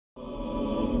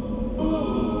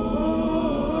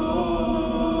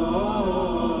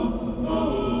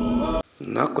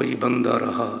না কোই বান্দা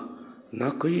রাহা না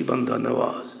কোই বান্দা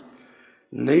নওয়াজ,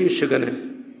 নেই সেখানে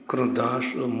কোনো দাস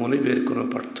ও মনিবের কোনো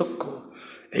পার্থক্য।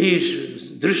 এই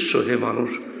দৃশ্য হে মানুষ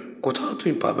কোথাও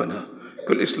তুমি পাবে না,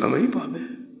 কেবল ইসলামেই পাবে।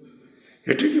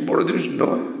 এটি কি বড় জিনিস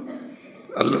নয়?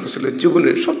 আল্লাহ রাসূলের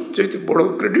জীবনের সবচেয়ে বড়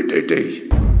ক্রেডিট এটাই।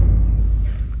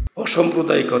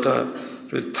 অসাম্প্রদায়িকতা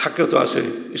যদি থাকে তো আসে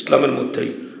ইসলামের মধ্যেই,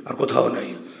 আর কোথাও নাই।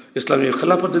 ইসলামী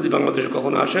খেলাফত যদি বাংলাদেশে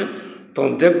কখনো আসে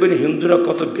তখন দেখবেন হিন্দুরা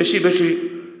কত বেশি বেশি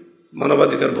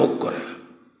মানবাধিকার ভোগ করে,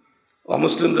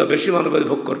 অমুসলিমরা বেশি মানবাধিকার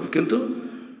ভোগ করবে, কিন্তু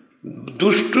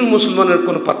দুষ্টু মুসলমানের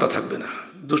কোনো পাত্তা থাকবে না,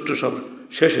 দুষ্টু সব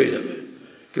শেষ হয়ে যাবে।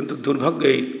 কিন্তু দুর্ভাগ্য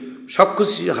এই সব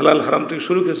কিছুই হালাল হারাম থেকে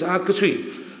শুরু করেছে, আর কিছুই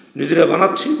নিজেরা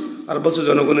বানাচ্ছি আর বলছে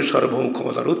জনগণের সার্বভৌম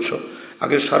ক্ষমতার উৎস।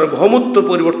 আগে সার্বভৌমত্ব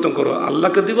পরিবর্তন করো,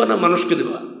 আল্লাহকে দিবা না মানুষকে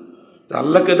দিবা?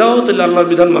 আল্লাহকে দাও, তাহলে আল্লাহর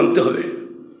বিধান মানতে হবে।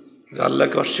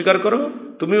 আল্লাহকে অস্বীকার করো,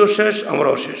 তুমিও শেষ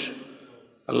আমরাও শেষ।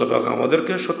 আল্লাহ পাক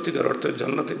আমাদেরকে সত্যিকার অর্থে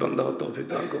জান্নাতি বান্দা হতে তৌফিক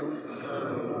দান করুন।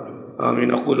 আমিন।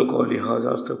 আকুলু কওলি হাযা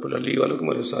আস্তাগফিরুল্লাহ লি ওয়া লাকুম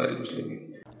ওয়া লিসাইরিল মুসলিমিন।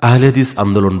 আহলে হাদিস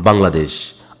আন্দোলন বাংলাদেশ,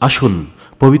 আসুন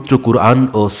পবিত্র কুরআন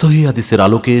ও সহিহ হাদিসের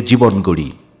আলোকে জীবন গড়ি।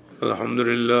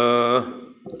 আলহামদুলিল্লাহ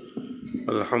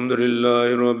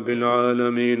আলহামদুলিল্লাহি রাব্বিল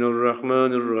আলামিন আর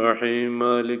রহমানির রহিম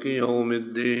মালিকি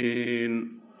ইয়াউমিদ্দিন।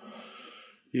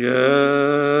 ইয়া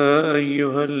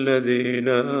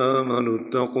আইয়ুহাল্লাযীনা আমানু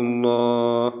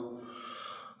তাকুল্লাহ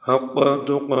হাক্কা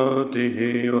তুকাতিহি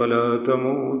ওয়া লা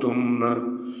তামুতুন্না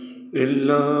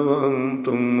ইল্লা ওয়া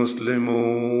আনতুম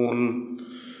মুসলিমুন।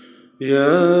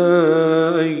 ইয়া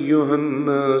আইয়ুহান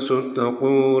নাসু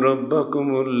তাকু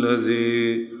রাব্বাকুমুল্লাযী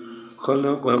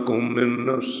خلقكم من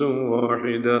نفس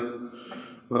واحدة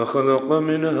وخلق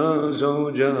منها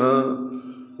زوجها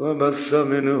وبث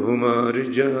منهما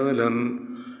رجالا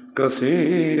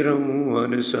كثيرا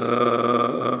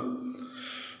ونساء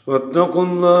واتقوا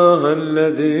الله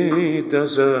الذي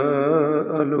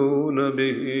تساءلون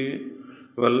به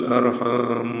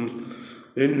والأرحام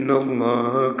إن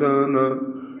الله كان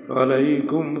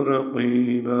عليكم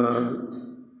رقيبا.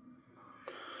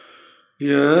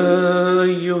 يا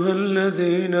أيها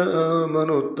الذين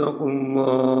آمنوا اتقوا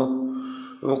الله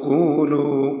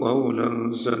وقولوا قولا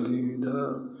سديدا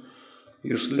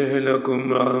يصلح لكم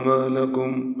أعمالكم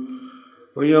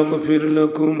ويغفر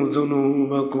لكم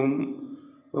ذنوبكم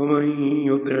ومن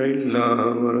يطع الله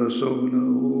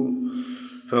ورسوله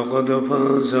فقد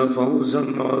فاز فوزا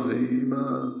عظيما.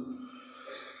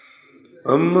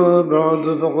 أما بعد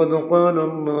فقد قال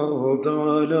الله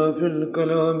تعالى في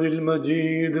الكلام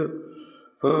المجيد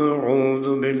فأعوذ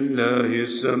بالله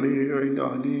السميع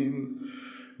العليم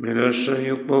من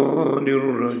الشيطان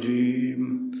الرجيم.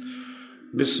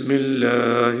 بسم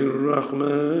الله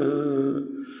الرحمن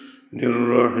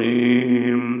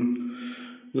الرحيم.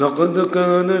 لقد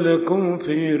كان لكم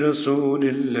في رسول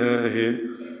الله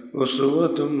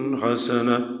أسوة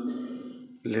حسنة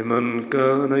لمن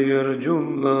كان يرجو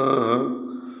الله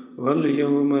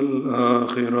واليوم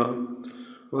الآخر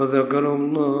وذكر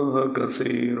الله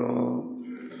كثيرا.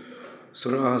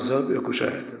 সূরা আহজাব 21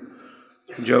 আয়াত।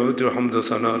 যাবতীয় হামদ ও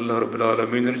সানা আল্লাহ রাব্বুল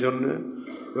আলামিনের জন্য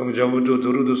এবং যাবতীয়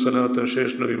দরুদ ও সালাত শেষ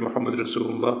নবী মুহাম্মদ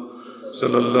রাসূলুল্লাহ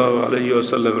সাল্লাল্লাহু আলাইহি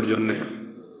ওয়াসাল্লামের জন্য।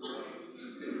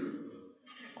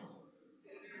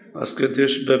 আজকে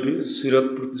দেশব্যাপী সিরাত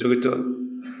প্রতিযোগিতা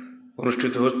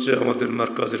অনুষ্ঠিত হচ্ছে আমাদের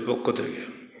মার্কাজের পক্ষ থেকে।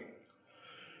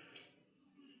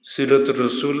 সিরাতুর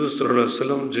রাসূল সাল্লাল্লাহু আলাইহি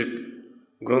ওয়াসাল্লাম যে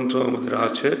গ্রন্থ আমাদের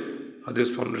আছে, হাদিস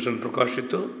ফাউন্ডেশন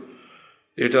প্রকাশিত,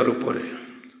 এটার উপরে।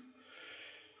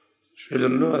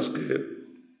 সেজন্য আজকে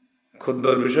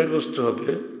খুতবার বিষয়বস্তু হবে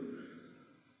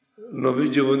নবী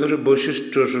জীবনের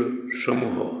বৈশিষ্ট্য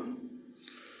সমূহ।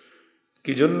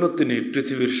 কি জন্য তিনি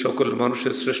পৃথিবীর সকল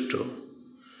মানুষের শ্রেষ্ঠ,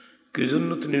 কি জন্য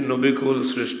তিনি নবীকুল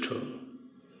শ্রেষ্ঠ।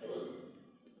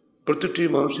 প্রতিটি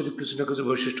মানুষের কিছু না কিছু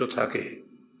বৈশিষ্ট্য থাকে,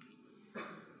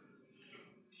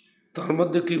 তার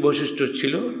মধ্যে কি বৈশিষ্ট্য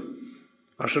ছিল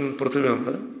আসুন প্রথমে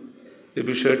আমরা এই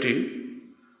বিষয়টি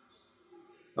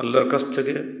আল্লাহর কাছ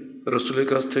থেকে, রসুলের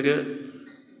কাছ থেকে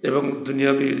এবং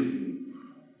দুনিয়াবি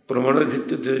প্রমাণের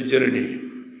ভিত্তিতে জেনে নিই।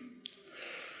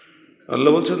 আল্লাহ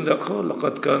বলছেন, দেখো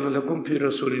লাকাদ কানা লাকুম ফি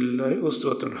রাসূলিল্লাহি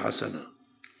উসওয়াতুন হাসানাহ,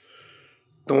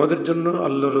 তোমাদের জন্য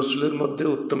আল্লাহ রসুলের মধ্যে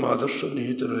উত্তম আদর্শ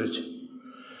নিহিত রয়েছে।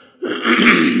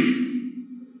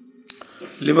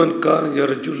 লিমান কানা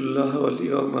ইয়ারজুল্লাহ ওয়াল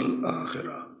ইয়াউমাল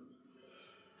আখিরা,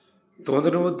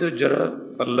 তোমাদের মধ্যে যারা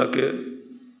আল্লাহকে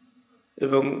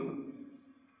এবং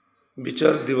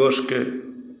বিচার দিবসকে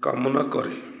কামনা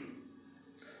করে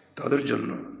তাদের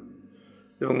জন্য,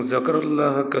 এবং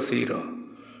যাকারাল্লাহ কাসীরা,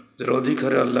 যারা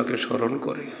অধিকারে আল্লাহকে স্মরণ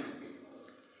করে।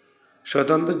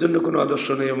 শয়তানদের জন্য কোনো আদর্শ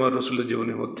নেই আমার রসুলের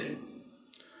জীবনের মধ্যে।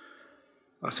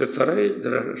 আছে তারাই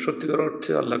যারা সত্যিকার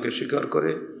অর্থে আল্লাহকে স্বীকার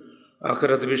করে,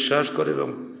 আখিরাতে বিশ্বাস করে এবং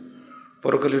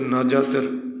পরকালীন নাজাতের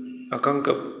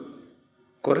আকাঙ্ক্ষা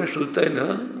করে। শুধু তাই না,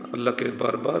 আল্লাহকে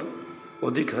বারবার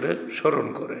অধিক হারে স্মরণ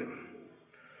করে।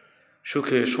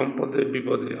 সুখে, সম্পদে,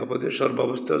 বিপদে, আপদে,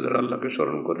 সর্বাবস্থায় যারা আল্লাহকে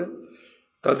স্মরণ করে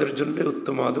তাদের জন্য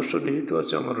উত্তম আদর্শ নিহিত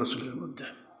আছে আমার রসুলের মধ্যে।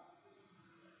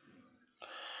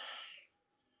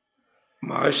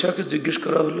 মা আয়েশাকে জিজ্ঞেস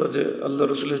করা হলো যে আল্লাহ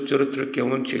রসুলের চরিত্র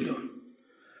কেমন ছিল।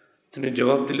 তিনি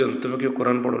জবাব দিলেন, তুমি কি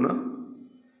কোরআন পড়ো না?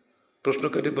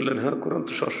 প্রশ্নকারী বললেন, হ্যাঁ, কোরআন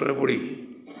তো সবসময় পড়ি।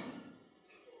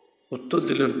 উত্তর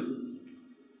দিলেন,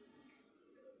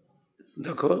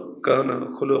 দেখো, কানা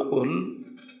খুলুকুল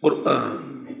কুরআন,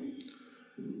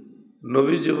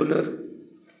 নবী জীবনের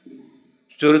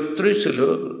চরিত্রই ছিল,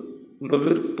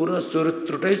 নবীর পুরো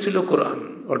চরিত্রটাই ছিল কোরআন,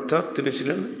 অর্থাৎ তিনি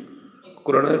ছিলেন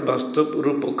কোরআনের বাস্তব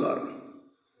রূপকার।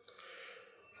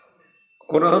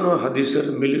 কোরআন ও হাদিসের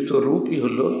মিলিত রূপই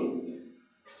হল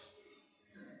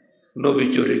নবী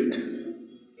চরিত্র।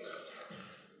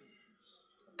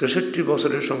 63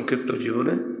 বছরের সংক্ষিপ্ত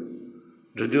জীবনে,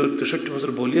 যদিও 63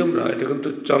 বছর বলি আমরা, এটা কিন্তু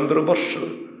চন্দ্রবর্ষ,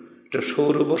 এটা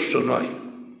সৌরবর্ষ নয়।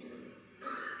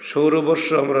 সৌরবর্ষ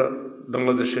আমরা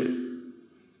বাংলাদেশে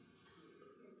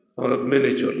আমরা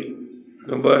মেনে চলি।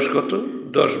 বয়স কত?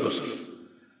 10 বছর।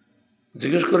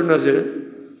 জিজ্ঞেস করি না যে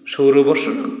সৌরবর্ষ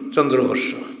না চন্দ্রবর্ষ,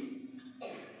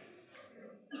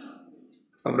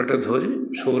 আমরা এটা ধরি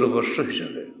সৌরবর্ষ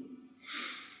হিসাবে।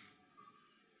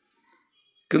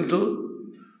 কিন্তু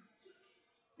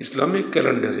ইসলামিক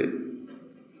ক্যালেন্ডারে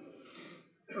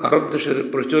আরব দেশের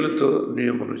প্রচলিত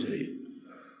নিয়ম অনুযায়ী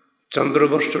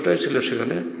চন্দ্রবর্ষটাই ছিল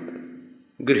সেখানে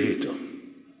গৃহীত।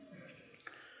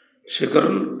 সে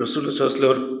কারণ রাসূলুল্লাহ সাল্লাল্লাহু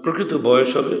আলাইহি ওয়াসাল্লামের প্রকৃত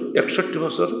বয়স হবে 61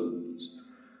 বছর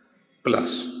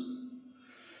প্লাস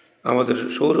আমাদের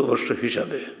সৌরবর্ষ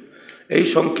হিসাবে। এই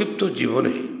সংক্ষিপ্ত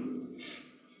জীবনে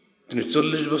তিনি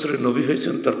 40 বছরের নবী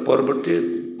হয়েছেন, তার পরবর্তী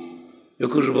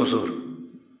 21 বছর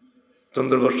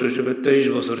চন্দ্রবর্ষ হিসেবে 23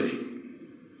 বছরে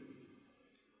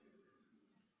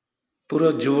পুরো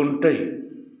জীবনটাই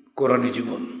কোরআনী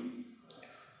জীবন,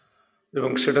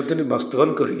 এবং সেটা তিনি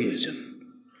বাস্তবায়ন করে গিয়েছেন।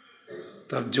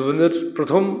 তার জীবনের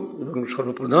প্রথম এবং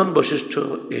সর্বপ্রধান বৈশিষ্ট্য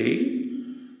এই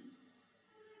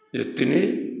যে তিনি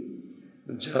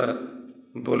যা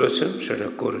বলেছেন সেটা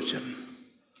করেছেন।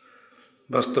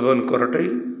 বাস্তবায়ন করাটাই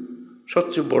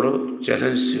সবচেয়ে বড়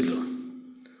চ্যালেঞ্জ ছিল।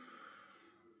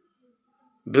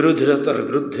 বিরোধীরা তার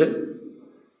বিরুদ্ধে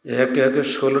একে একে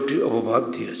 16টি অপবাদ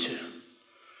দিয়েছে।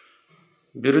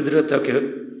 বিরোধীরা তাকে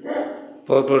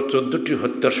পরপর 14টি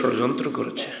হত্যার ষড়যন্ত্র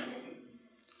করেছে।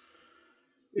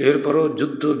 এরপরও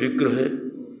যুদ্ধ বিগ্রহে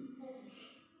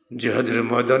জিহাদের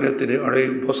ময়দানে তিনি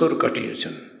 2.5 বছর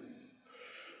কাটিয়েছেন।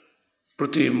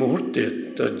 প্রতি মুহূর্তে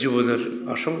তার জীবনের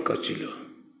আশঙ্কা ছিল,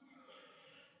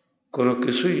 কোনো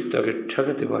কিছুই তাকে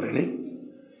ঠেকাতে পারেনি।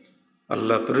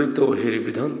 আল্লাহ প্রেরিত ওহীর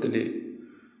বিধান তিনি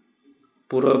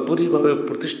পুরোপুরিভাবে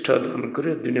প্রতিষ্ঠা দান করে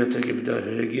দুনিয়া থেকে বিদায়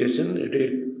হয়ে গিয়েছেন। এটাই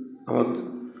আমার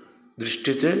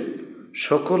দৃষ্টিতে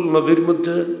সকল নবীর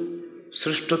মধ্যে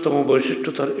শ্রেষ্ঠতম বৈশিষ্ট্য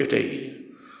তার এটাই,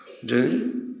 যে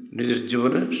নিজের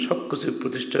জীবনে সব কিছু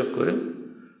প্রতিষ্ঠা করে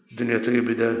দুনিয়া থেকে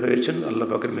বিদায় হয়েছেন আল্লাহ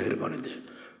পাকের মেহেরবানিতে।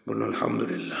 বলুন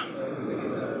আলহামদুলিল্লাহ।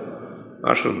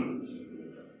 আসুন,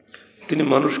 তিনি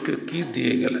মানুষকে কি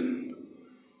দিয়ে গেলেন?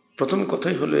 প্রথম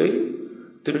কথাই হলো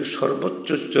তিনি সর্বোচ্চ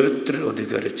চরিত্রের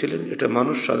অধিকারী ছিলেন। এটা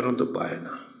মানুষ সাধারণত পায়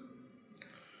না।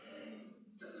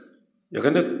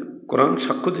 এখানে কোরআন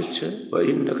সাক্ষ্য দিচ্ছে, ওয়া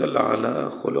ইন্নাকা লাআলা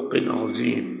খুলুকিন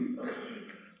আযীম,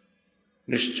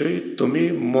 নিশ্চয়ই তুমি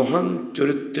মহান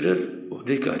চরিত্রের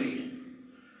অধিকারী।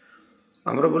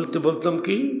 আমরা বলতাম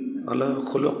কি, আলা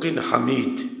খুলুকিন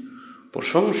হামিদ,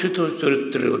 প্রশংসিত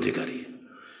চরিত্রের অধিকারী।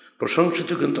 প্রশংসিত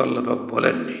কিন্তু আল্লাহ পাক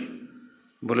বলেননি,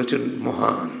 বলেছেন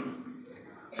মহান।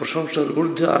 প্রশংসার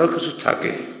ঊর্ধ্বে আরও কিছু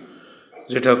থাকে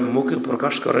যেটা মুখে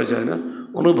প্রকাশ করা যায় না,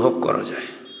 অনুভব করা যায়,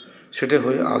 সেটা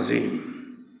হয় আজিম।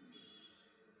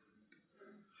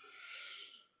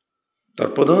 তার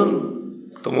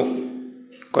প্রধানতম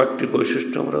কয়েকটি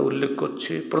বৈশিষ্ট্য আমরা উল্লেখ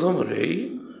করছি। প্রথম হলো এই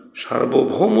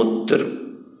সার্বভৌমত্বের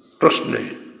প্রশ্নে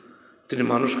তিনি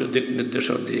মানুষকে দিক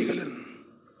নির্দেশনা দিয়ে গেলেন।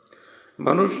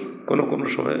 মানুষ কোনো কোনো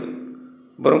সময়,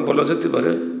 বরং বলা যেতে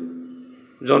পারে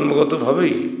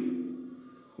জন্মগতভাবেই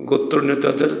গোত্র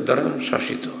নেতাদের দ্বারা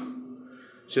শাসিত।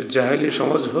 সে জাহেলি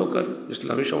সমাজ হোক আর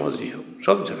ইসলামী সমাজই হোক,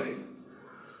 সব জায়গায়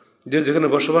যে যেখানে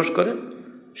বসবাস করে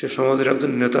সে সমাজের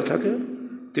একজন নেতা থাকে,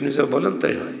 তিনি যা বলেন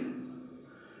তাই হয়।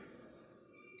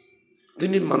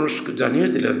 তিনি মানুষকে জানিয়ে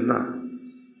দিলেন, না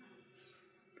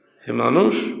হে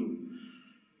মানুষ,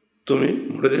 তুমি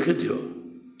মনে রেখে দিও,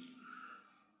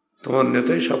 তোমার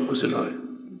নেতাই সব কিছু নয়,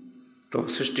 তোমার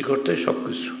সৃষ্টিকর্তাই সব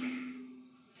কিছু।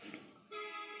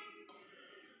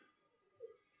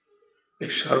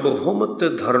 এই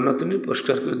সার্বভৌমত্বের ধারণা তিনি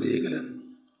পরিষ্কার করে দিয়ে গেলেন।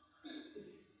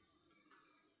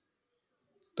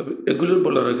 তবে এগুলো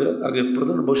বলার আগে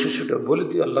প্রধান বৈশিষ্ট্যটা বলে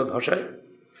দিই আল্লাহর ভাষায়।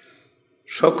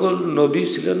 সকল নবী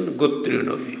ছিলেন গোত্রীয়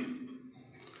নবী,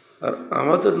 আর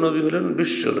আমাদের নবী হলেন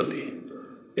বিশ্ব নবী।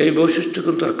 এই বৈশিষ্ট্য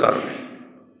কিন্তু আর কারণে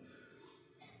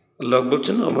আল্লাহ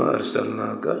বলছেন, ওমা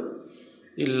আরসালনাকা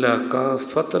ইল্লা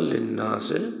কাফাতাল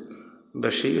লিন্নাসি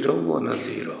বাশীরাও ওয়া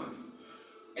নাযীরা।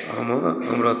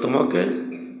 আমরা তোমাকে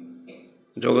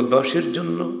জগৎবাসীর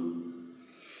জন্য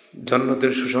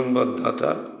জান্নাতের সুসংবাদ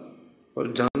দাতা ও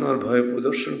জান্নার ভয়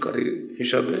প্রদর্শনকারী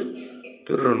হিসাবে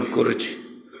প্রেরণ করেছি।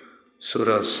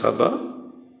 সূরা সাবা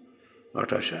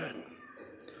 28।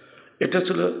 এটা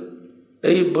ছিল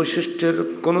এই বৈশিষ্ট্যের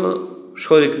কোনো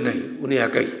শরিক নেই, উনি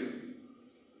একাই।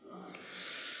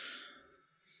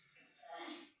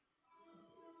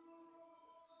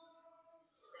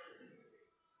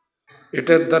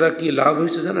 এটার দ্বারা কি লাভ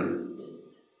হয়েছে জানেন?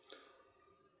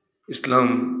 ইসলাম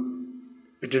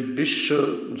এটি বিশ্ব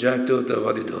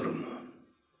জাতীয়তাবাদী ধর্ম।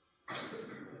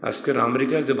 আজকের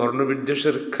আমেরিকার যে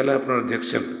বর্ণবিদ্বেষের খেলা আপনারা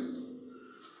দেখছেন,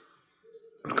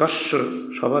 প্রকাশ্য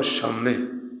সবার সামনে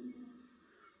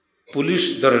পুলিশ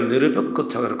যারা নিরপেক্ষ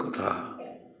থাকার কথা,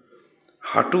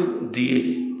 হাঁটু দিয়ে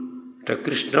একটা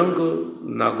কৃষ্ণাঙ্গ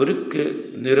নাগরিককে,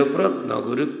 নিরপরাধ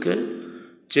নাগরিককে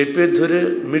চেপে ধরে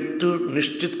মৃত্যু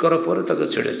নিশ্চিত করার পরে তাকে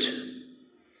ছেড়েছে।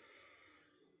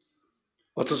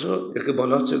 অথচ একে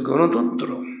বলা হচ্ছে গণতন্ত্র।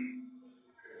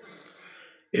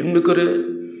 এমনি করে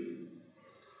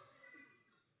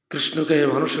কৃষ্ণকে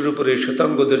মানুষের উপরে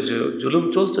শ্বেতাঙ্গদের যে জুলুম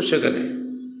চলছে সেখানে,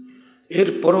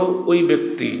 এরপরও ওই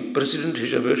ব্যক্তি প্রেসিডেন্ট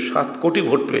হিসেবে 7 কোটি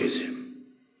ভোট পেয়েছে।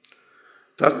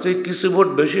 তার চেয়ে কিছু ভোট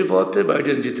বেশি পাওয়াতে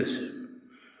বাইডেন জিতেছে।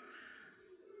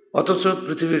 অথচ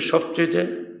পৃথিবীর সবচেয়ে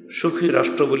সুখী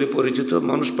রাষ্ট্র বলে পরিচিত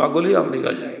মানুষ পাগলই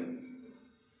আমেরিকা যায়।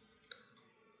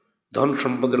 ধন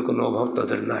সম্পদের কোনো অভাব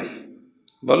তাদের নাই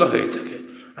বলা হয়ে থাকে,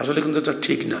 আসলে কিন্তু তা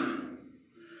ঠিক না।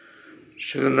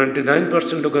 সেখানে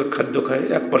 99% লোকের খাদ্য খায়,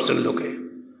 1% লোকে।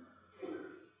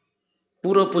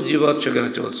 পুরো পুঁজিবাদ সেখানে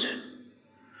চলছে।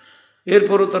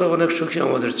 এরপরও তারা অনেক সুখী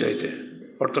আমাদের চাইতে,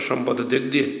 অর্থ সম্পদের দিক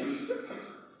দিয়ে।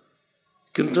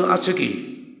 কিন্তু আছে কি?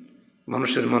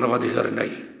 মানুষের মানবাধিকার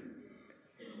নাই,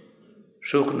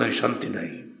 সুখ নাই, শান্তি নাই।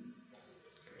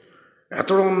 এত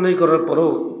অন্যায় করার পরও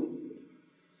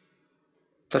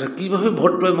তারা কিভাবে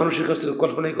ভোট পায় মানুষের কাছ থেকে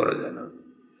কল্পনাই করা যায় না।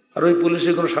 আর ওই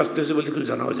পুলিশের কোনো শাস্তি হয়েছে বলে কিছু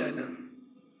জানাও যায় না।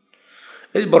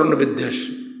 এই বর্ণবিদ্বেষ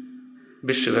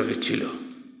বিশ্বব্যাপী ছিল।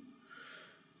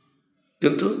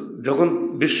 কিন্তু যখন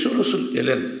বিশ্ব রসুল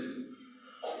এলেন,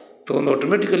 তখন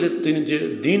অটোমেটিক্যালি তিনি যে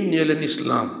দিন নিয়ে এলেন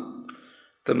ইসলাম,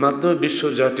 তার মাধ্যমে বিশ্ব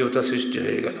জাতীয়তা সৃষ্টি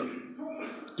হয়ে গেল।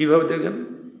 কিভাবে দেখেন?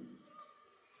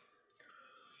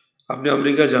 আপনি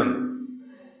আমেরিকা যান,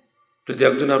 যদি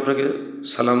একজন আপনাকে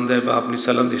সালাম দেয় বা আপনি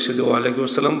সালাম দিয়ে সে ওয়ালাইকুম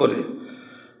আসসালাম বলে,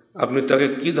 আপনি তাকে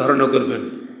কি ধারণা করবেন?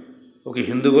 ওকে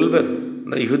হিন্দু বলবেন,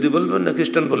 না ইহুদি বলবেন, না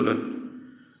খ্রিস্টান বলবেন?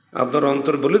 আপনার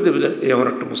অন্তর বলে দেবে যে এই আমার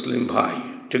একটা মুসলিম ভাই,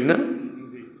 ঠিক না?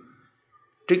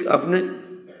 ঠিক আপনি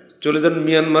চলে যান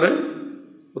মিয়ানমারে,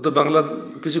 ও তো বাংলা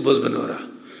কিছু বুঝবে না ওরা।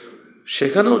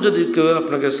 সেখানেও যদি কেউ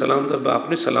আপনাকে সালাম দেয় বা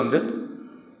আপনি সালাম দেন,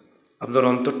 আপনার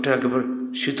অন্তরটা একেবারে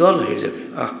শীতল হয়ে যাবে।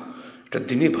 এটা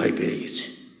দিনই ভাই পেয়ে গেছি।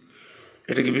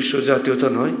 এটা কি বিশ্ব জাতীয়তা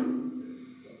নয়?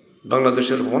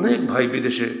 বাংলাদেশের অনেক ভাই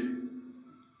বিদেশে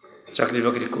চাকরি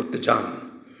বাকরি করতে যান,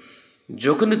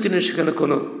 যখনই তিনি সেখানে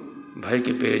কোনো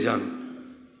ভাইকে পেয়ে যান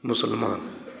মুসলমান,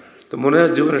 তো মনে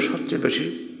হয় জীবনের সবচেয়ে বেশি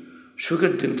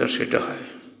সুখের দিন তার সেটা হয়।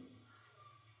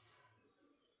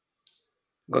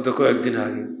 গত কয়েকদিন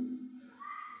আগে,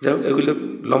 যাই হোক এগুলো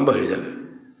লম্বা হয়ে যাবে,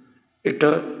 এটা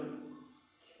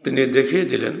তিনি দেখিয়ে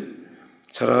দিলেন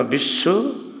সারা বিশ্ব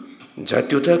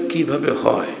জাতীয়তা কিভাবে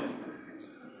হয়।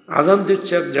 আজান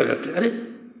দিচ্ছে এক জায়গাতে, আরে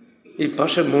এই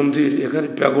পাশে মন্দির, এখানে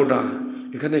প্যাগোডা,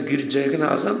 এখানে গির্জা, এখানে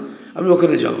আজান, আমি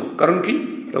ওখানে যাব। কারণ কি?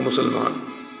 এটা মুসলমান।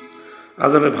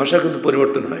 আজানের ভাষা কিন্তু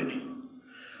পরিবর্তন হয়নি।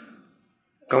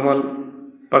 কামাল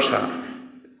পাশা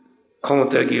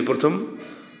ক্ষমতায় গিয়ে প্রথম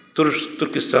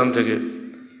তুর্কিস্তান থেকে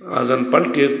আজান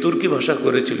পাল্টিয়ে তুর্কি ভাষা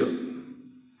করেছিল।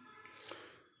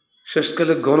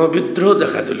 শেষকালে গণবিদ্রোহ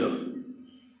দেখা দিল।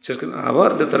 শেষকালে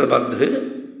আবার বেতারে বাধ্য হয়ে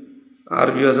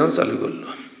আরবি আজান চালু করল।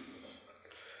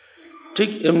 ঠিক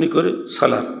এমনি করে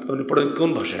সালাত আপনি পড়েন কোন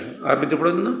ভাষায়? আরবিতে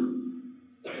পড়েন না?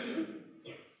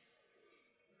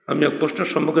 আমি এক প্রশ্নের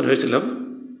সম্মুখীন হয়েছিলাম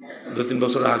 2-3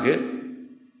 বছর আগে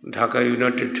ঢাকা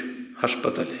ইউনাইটেড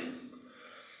হাসপাতালে।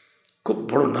 খুব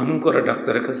বড় নাম করা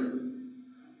ডাক্তারের কাছে,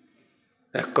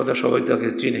 এক কথা সবাই তাকে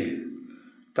চিনে।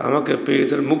 তা আমাকে পেয়ে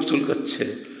তার মুখ চুলকাচ্ছে,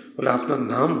 বলে আপনার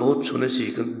নাম বহুত শুনেছি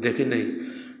কিন্তু দেখি নেই,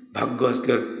 ভাগ্য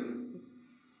আজকের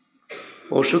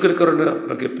অসুখের কারণে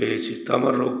আপনাকে পেয়েছি, তা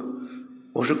আমার রোগ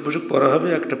অসুখ ফসুখ পড়া হবে,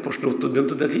 একটা প্রশ্ন উত্তর দেন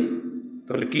তো দেখি।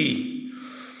 তাহলে কি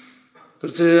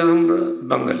বলছে, আমরা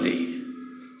বাঙালি,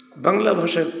 বাংলা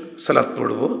ভাষায় সালাত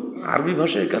পড়বো, আরবি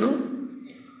ভাষায় কেন?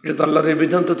 এটা তো আল্লাহর এই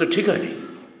বিধান তো ঠিক হয়নি।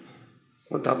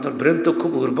 আপনার ব্রেন তো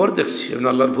খুব উর্বর দেখছি, আপনি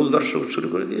আল্লাহর ভুল দর্শক শুরু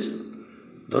করে দিয়েছেন।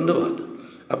 ধন্যবাদ।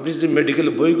 আপনি যে মেডিকেল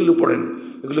বইগুলো পড়েন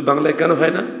এগুলো বাংলায় কেন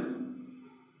হয় না,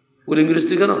 ওগুলো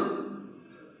ইংরেজিতে কেন?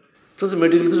 তো যে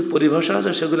মেডিকেল কিছু পরিভাষা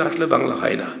আছে সেগুলো আসলে বাংলা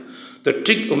হয় না। তো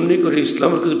ঠিক অমনি করে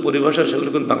ইসলামের কিছু পরিভাষা সেগুলো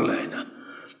কিন্তু বাংলা হয় না।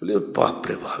 বলে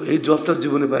বাপরে বাপ, এই জবটা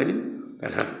জীবনে পাইনি।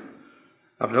 হ্যাঁ,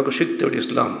 আপনাকে শিখতে হবে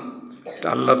ইসলাম,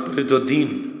 আল্লাহ প্রেরিত দিন।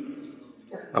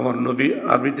 আমার নবী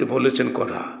আরবিতে বলেছেন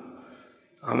কথা,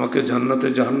 আমাকে জান্নাতে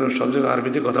জাহান্নামে সব জায়গায়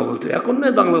আরবিতে কথা বলতে, এখন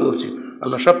নয় বাংলা বলছি,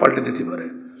 আল্লাহ সব পাল্টে দিতে পারে।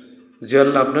 যে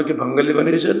আল্লাহ আপনাকে বাঙালি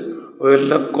বানিয়েছেন ওই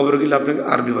আল্লাহ কবর গেলে আপনাকে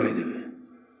আরবি বানিয়ে দেবে,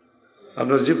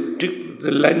 আপনার যে ঠিক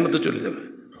লাইন মতো চলে যাবে।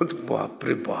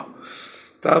 বাপরে বাপ।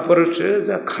 তারপরে সে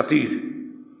যা খাতির,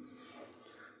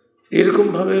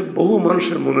 এরকমভাবে বহু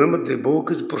মানুষের মনের মধ্যে বহু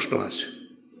কিছু প্রশ্ন আছে।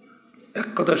 এক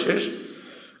কথা শেষ,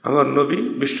 আমার নবী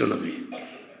বিশ্ব নবী,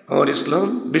 আমার ইসলাম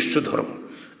বিশ্ব ধর্ম,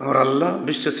 আমার আল্লাহ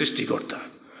বিশ্ব সৃষ্টিকর্তা,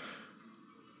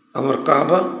 আমার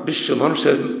কাবা বিশ্ব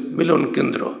মানুষের মিলন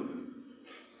কেন্দ্র,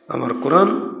 আমার কোরআন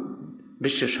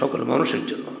বিশ্বের সকল মানুষের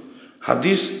জন্য,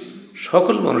 হাদিস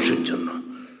সকল মানুষের জন্য,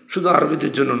 শুধু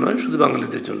আরবিদের জন্য নয়, শুধু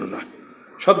বাঙালিদের জন্য নয়,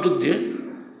 সব দিক দিয়ে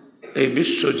এই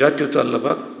বিশ্ব জাতীয়তা আল্লাহ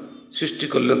পাক সৃষ্টি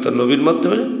করলেন তার নবীর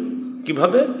মাধ্যমে।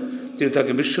 কিভাবে? তিনি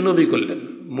তাকে বিশ্বনবী করলেন।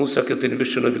 মূসাকে তিনি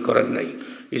বিশ্বনবী করেন নাই,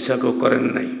 ঈসাকেও করেন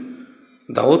নাই,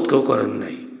 দাউদকেও করেন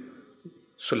নাই,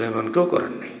 সুলাইমানকেও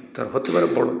করেন নাই। তার হতে পারে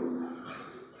বড়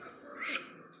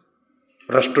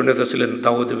রাষ্ট্রনেতা ছিলেন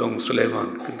দাউদ এবং সুলাইমান,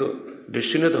 কিন্তু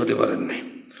বিশ্বনেতা হতে পারেন নাই।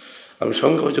 আমি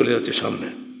সংক্ষেপে চলে যাচ্ছি সামনে,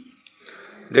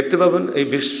 দেখতে পাবেন এই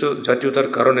বিশ্ব জাতীয়তার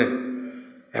কারণে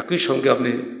একই সঙ্গে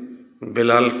আপনি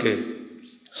বেলালকে,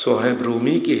 সোহাইব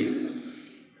রুমিকে,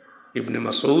 ইবনে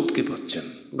মাসউদকে পাচ্ছেন।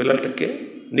 বেলালটাকে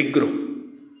নিগ্র,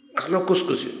 কালো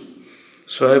কুসকুসে,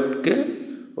 সোহেবকে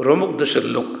রোমক দেশের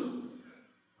লোক,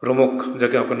 রোমক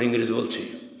যাকে এখন ইংরেজি বলছি,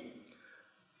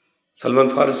 সালমান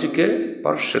ফারসিকে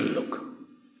পারস্যের লোক,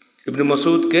 ইবনে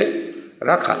মাসউদকে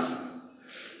রাখাল।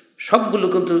 সবগুলো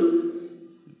কিন্তু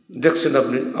দেখছেন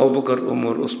আপনি আবু বকর,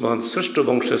 ওমর, ওসমান, শ্রেষ্ঠ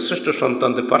বংশের শ্রেষ্ঠ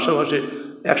সন্তানদের পাশাপাশি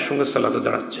একসঙ্গে সালাতে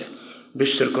দাঁড়াচ্ছে।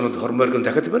 বিশ্বের কোনো ধর্মের কিন্তু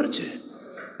দেখাতে পেরেছে?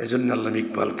 এই জন্য আল্লামা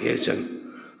ইকবাল গেয়েছেন,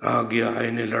 আ গিয়া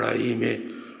আইনে লড়াই মে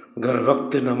গর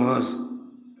वक्त नमाज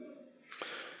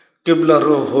किबला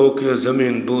रो हो के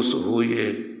जमीन बूस हुए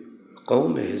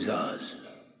कौम हिजाज।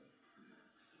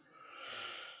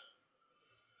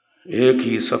 एक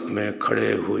ही सप में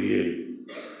खड़े हुए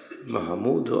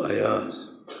महमूद व अयाज,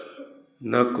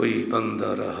 न कोई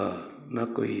बंदा रहा न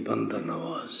कोई बंदा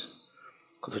नवाज।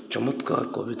 কত চমৎকার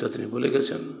কবিতা তিনি বলে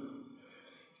গেছেন।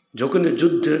 যখন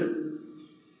যুদ্ধের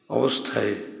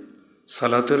অবস্থায়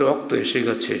সালাতের রক্ত এসে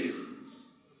গেছে,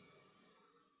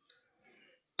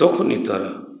 তখনই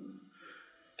তারা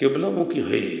কেবলামুখী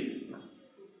হয়ে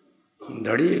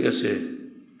দাঁড়িয়ে গেছে,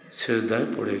 সেজদায়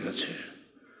পড়ে গেছে।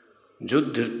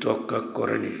 যুদ্ধের তোয়াক্কা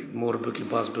করেনি, মরবে কি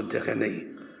বাঁচবে দেখে নেই।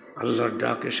 আল্লাহর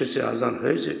ডাক এসেছে, আজান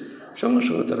হয়েছে, সঙ্গে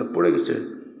সঙ্গে তারা পড়ে গেছে,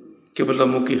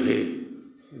 কেবলামুখী হয়ে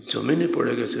জমিনে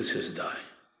পড়ে গেছে সেজদায়।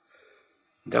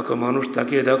 দেখো মানুষ,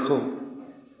 তাকিয়ে দেখো,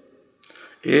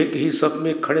 এক হি সব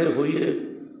মে খড়ে হুয়ে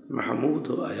মাহমুদ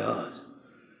ও আয়াজ।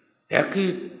 একই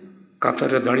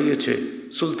কাতারে দাঁড়িয়েছে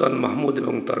সুলতান মাহমুদ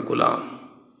এবং তার গোলাম।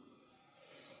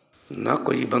 না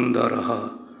কোই বান্দা রাহা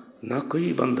না কোই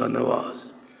বান্দা নওয়াজ।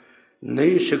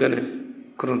 নেই সেখানে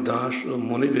কোনো দাস ও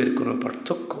মনিবের কোনো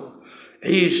পার্থক্য।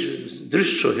 এই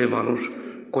দৃশ্য হে মানুষ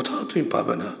কোথাও তুমি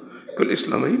পাবে না, কেবল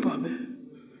ইসলামেই পাবে।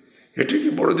 এটি কি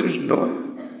বড় জিনিস নয়?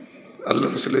 আল্লাহ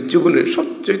রসুলের জীবনের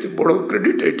সবচেয়ে বড়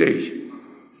ক্রেডিট এটাই।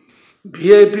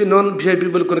 ভিআইপি নন ভিআইপি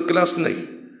বলে কোনো ক্লাস নেই,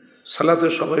 সালাতে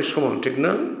সবাই সমান, ঠিক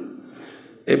না?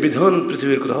 এ বিধান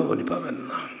পৃথিবীর কোথাও আপনি পাবেন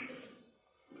না।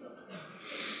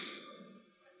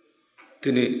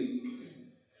 তিনি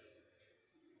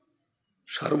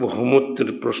সার্বভৌমত্বের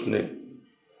প্রশ্নে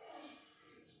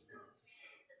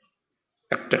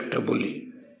একটা একটা বলি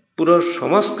পুরো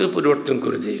সমাজকে পরিবর্তন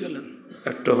করে দিয়ে গেলেন।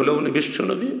 একটা হলো উনি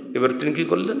বিশ্বনবী, এবার তিনি কী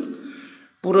করলেন?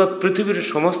 পুরো পৃথিবীর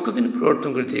সমাজকে তিনি পরিবর্তন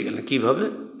করে দিয়ে গেলেন। কীভাবে?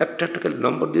 একটা একটা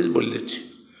নম্বর দিয়ে বলে দিচ্ছি।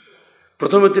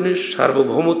 প্রথমে তিনি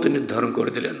সার্বভৌমত্ব নির্ধারণ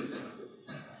করে দিলেন।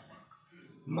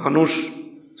 মানুষ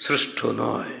শ্রেষ্ঠ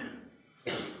নয়।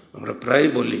 আমরা প্রায়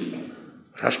বলি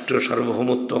রাষ্ট্রীয়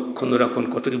সার্বভৌমত্ব অক্ষুণ্ণ রাখুন,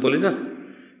 কত কি বলি না?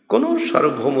 কোনো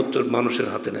সার্বভৌমত্ব মানুষের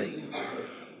হাতে নাই।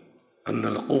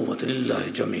 আন্নাল কুওয়াতা লিল্লাহি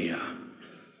জামিয়া,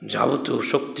 যাবতীয়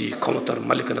শক্তি ক্ষমতার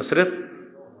মালিকানা সিরেফ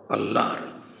আল্লাহর।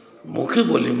 মুখে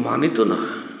বলি, মানি তো না।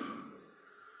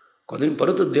 কদিন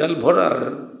পরে তো দেয়াল ভরা, আর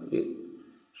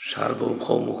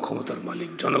সার্বভৌম ক্ষমতার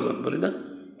মালিক জনগণ বলি না।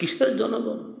 কিসের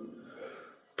জনগণ?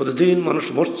 প্রতিদিন মানুষ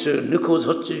মরছে, নিখোঁজ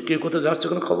হচ্ছে, কে কোথায় যাচ্ছে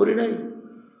কোনো খবরই নাই।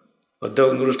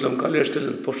 অধ্যাপক নুরুল ইসলাম কালী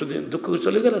এসেছিলেন পরশুদিন, দুঃখ করে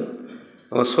চলে গেলেন।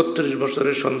 আমার 36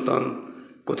 বছরের সন্তান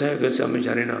কোথায় গেছে আমি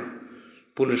জানি না।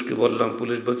 পুলিশকে বললাম,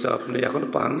 পুলিশ বলছে আপনি এখন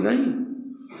পান নাই।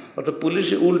 অর্থাৎ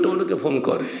পুলিশে উল্টো উল্টোকে ফোন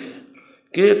করে,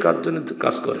 কে কার জন্য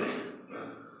কাজ করে।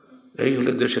 এই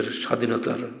হলে দেশের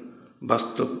স্বাধীনতার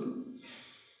বাস্তব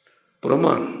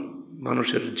প্রমাণ।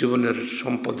 মানুষের জীবনের,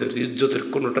 সম্পদের, ইজ্জতের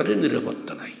কোনোটারই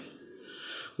নিরাপত্তা নাই।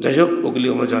 যাই হোক, ওগুলি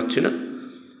আমরা যাচ্ছি না।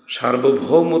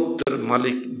 সার্বভৌমত্বের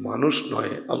মালিক মানুষ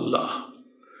নয়, আল্লাহ।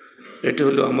 এটি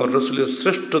হলো আমার রসুলের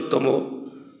শ্রেষ্ঠতম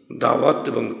দাওয়াত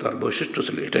এবং তার বৈশিষ্ট্য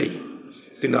ছিল এটাই।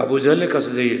 তিনি আবু জাহেলের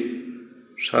কাছে যেয়ে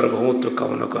সার্বভৌমত্ব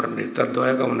কামনা করেননি, তার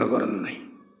দয়া কামনা করেন নাই।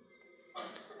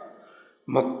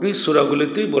 মক্কি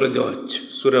সূরাগুলিতেই বলে দেওয়া হচ্ছে।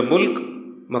 সূরা মুলক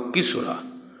মক্কি সূরা,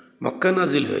 মক্কায়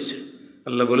নাজিল হয়েছে।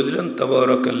 আল্লাহ বলে দিলেন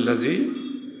তাবারাকাল্লাযী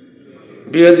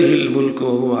বিয়াদিহিল মুলকু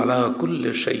ওয়া হুয়া আলা কুল্লি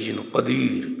শাইইন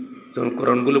কাদির। যখন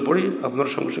কোরআনগুলো পড়ি আপনার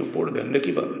সঙ্গে সঙ্গে পড়বেন,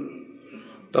 নেকি পাবেন।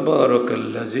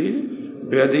 তাবারাকাল্লাযী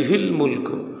বিয়াদিহিল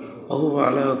মুলকু ওয়া হুয়া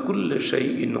আলা কুল্লি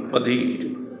শাইইন কাদির।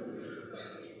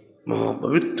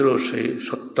 মহাপবিত্র সেই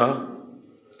সত্তা,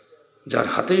 যার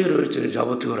হাতেই রয়েছে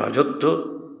যাবতীয় রাজত্ব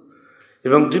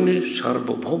এবং যিনি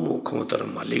সার্বভৌম ক্ষমতার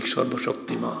মালিক,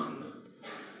 সর্বশক্তিমান।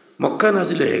 মক্কা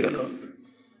নাজিল হয়ে গেল।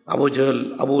 আবু জাহেল,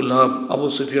 আবু লাহাব, আবু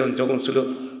সুফিয়ান যখন ছিল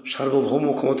সার্বভৌম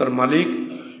ক্ষমতার মালিক,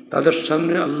 তাদের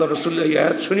সামনে আল্লাহ রসুল এই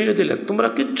আয়াত শুনিয়ে দিলেন, তোমরা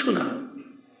কিচ্ছু না।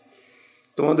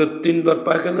 তোমাদের 3 বার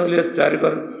পায়খানা হলে, 4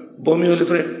 বার বমি হলে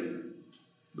তোরে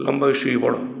লম্বা শুয়ে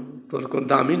পড়ো, তোদের কোনো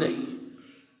দামই নেই।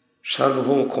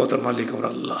 সার্বভৌম ক্ষমতার মালিক আমরা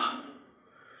আল্লাহ।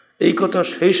 এই কথা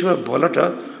সেই সময় বলাটা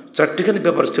 4টিখানি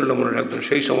ব্যাপার ছিল না, মনে রাখবেন।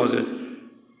 সেই সমাজে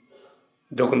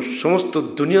যখন সমস্ত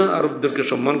দুনিয়া আরবদেরকে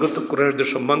সম্মান করত, কুরাইশদের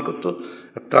সম্মান করত,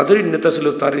 তাদেরই নেতা ছিল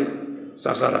তারই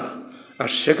চাচারা। আর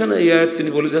সেখানে এই আয়াত তিনি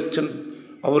বলে যাচ্ছেন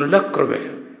অবলীলাক্রমে।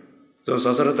 যখন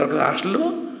চাচারা তার কাছে আসলো,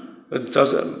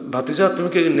 চাচা, ভাতিজা তুমি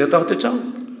কি নেতা হতে চাও?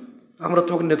 আমরা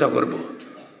তোমাকে নেতা করব।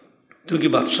 তুমি কি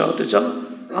বাদশাহ হতে চাও?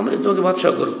 আমরা তোমাকে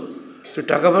বাদশাহ করব। তুমি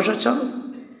টাকা পয়সা চাও?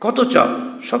 কত চাও?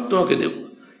 সব তোমাকে দেব,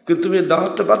 কিন্তু তুমি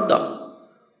দাওয়াতটা বাদ দাও।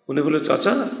 উনি বলে,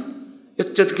 চাচা এর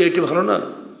চেয়ে এটি ভালো না,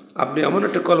 আপনি এমন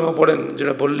একটা কলমা পড়েন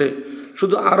যেটা বললে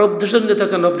শুধু আরব দেশের নেতা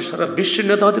কেন, আপনি সারা বিশ্বের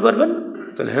নেতা হতে পারবেন।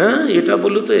 তাহলে হ্যাঁ, এটা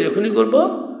বললে তো এখনই করব।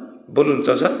 বলুন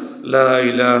চাচা, লা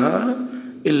ইলাহা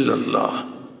ইল্লাল্লাহ।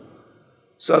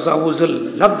 চাচা আবু জাহেল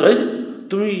লাভ নাই,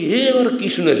 তুমি এবার কি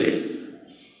শুনেলে?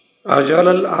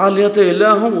 আজালাল আলিহাতা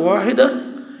ইলাহা ওয়াহিদা,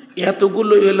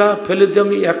 এতগুলো এলাহ ফেলে দিয়ে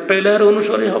আমি একটা এলাহের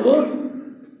অনুসারী হব?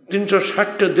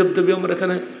 360টা দেবদেবী আমার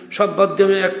এখানে সব বাদ দিয়ে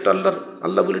আমি একটা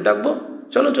আল্লাহ বলে ডাকবো?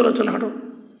 চলো চলো চলো, হাঁটো।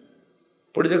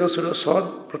 পড়ে দেখেন সূরা সদ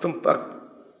প্রথম পাক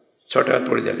 6টা আয়াত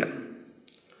পড়ে দেখেন।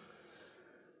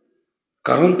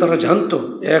 কারণ তারা জানতো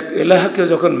এক এলাহাকে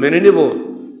যখন মেনে নেব,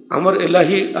 আমার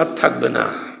এলাহি আর থাকবে না,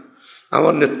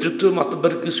 আমার নেতৃত্ব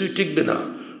মাতব্বর কিছুই টিকবে না।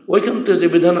 ওইখান থেকে যে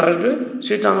বিধান আসবে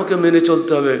সেটা আমাকে মেনে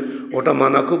চলতে হবে। ওটা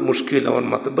মানা খুব মুশকিল। আমার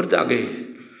মাতব্বরতে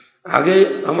আগে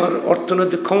আমার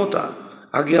অর্থনৈতিক ক্ষমতা,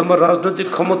 আগে আমার রাজনৈতিক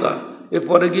ক্ষমতা,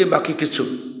 এরপরে গিয়ে বাকি কিছু।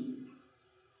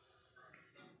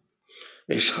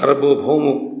 এই সার্বভৌম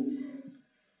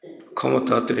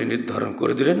ক্ষমতা তিনি নির্ধারণ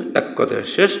করে দিলেন। এক কথায়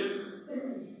শেষ।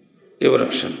 এবার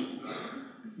আসেন,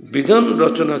 বিধান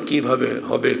রচনা কিভাবে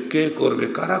হবে, কে করবে,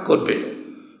 কারা করবে?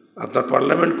 আপনার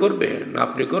পার্লামেন্ট করবে না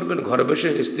আপনি করবেন? ঘরে বসে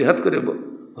ইস্তেহাত করে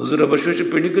হুজুরে বসে বসে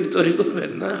পিঁড়ি তৈরি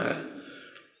করবেন? না,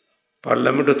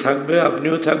 পার্লামেন্টও থাকবে,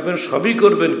 আপনিও থাকবেন, সবই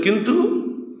করবেন, কিন্তু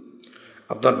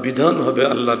আপনার বিধান হবে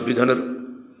আল্লাহর বিধানের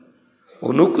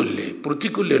অনুকূল্যে,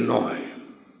 প্রতিকূল্যে নয়।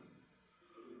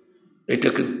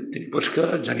 এটাকে তিনি পরিষ্কার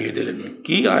জানিয়ে দিলেন।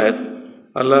 কি আয়াত?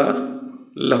 আল্লাহ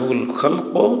লাহুল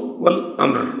খালক ওয়াল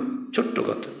আমর। ছোট্ট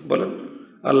কথা বলেন,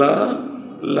 আল্লাহ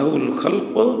লাহুল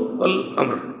খালক ওয়াল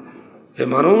আমর। হে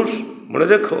মানুষ, মনে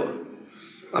রেখো,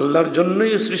 আল্লাহর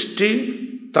জন্যই সৃষ্টি,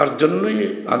 তার জন্যই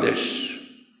আদেশ।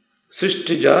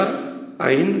 সৃষ্টি যার,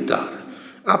 আইন তার,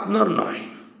 আপনার নয়।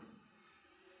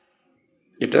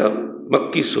 এটা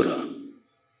মক্কি সূরা,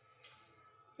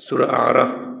 সূরা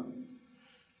আরাফ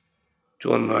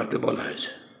 54 আয়াতে বলা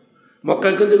হয়েছে।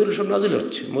 মক্কায় কিন্তু এগুলো সব নাজিল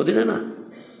হচ্ছে, মদিনা না।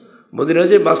 মদিনায়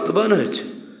যে বাস্তবায়ন হয়েছে,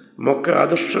 মক্কার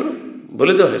আদর্শ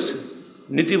বলে দেওয়া হয়েছে,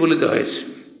 নীতি বলে দেওয়া হয়েছে।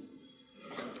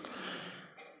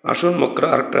 আসুন মক্কার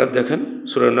আরেকটা দেখেন,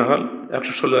 সূরা নাহল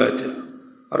 116 আয়াতে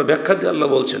আরো ব্যাখ্যা দিয়ে আল্লাহ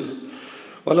বলছেন,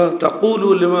 ওয়ালা তাকুলু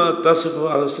লিমা তাসিফু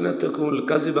আলসিনাতুকুমুল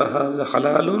কাযিবা হাযা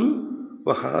হালালুন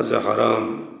ওয়া হাযা হারাম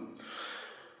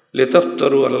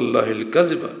লিতাফতারু আলাল্লাহিল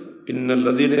কাযিবা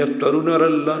ইন্নাল্লাযীনা ইফতারুনা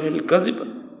আলাল্লাহিল কাযিবা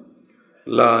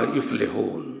লা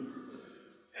ইফলিহুন।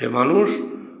 হে মানুষ,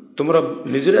 তোমরা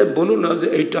নিজেরাই বলো না যে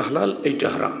এইটা হালাল এইটা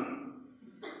হারাম,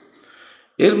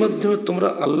 এর মাধ্যমে তোমরা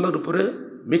আল্লাহর উপরে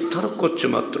মিথ্যারোপ করছো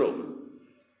মাত্র।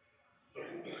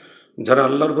 যারা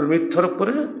আল্লাহর উপরে মিথ্যারোপ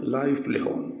করে লা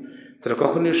ইফলিহুন, তারা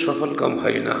কখনই সফল কাম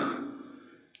হয় না।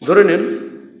 ধরে নিন,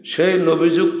 সেই নবী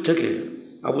যুগ থেকে,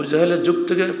 আবু জাহেলের যুগ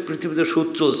থেকে পৃথিবীতে সুদ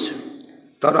চলছে,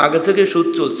 তার আগে থেকে সুদ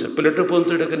চলছে। প্লেটো পর্যন্ত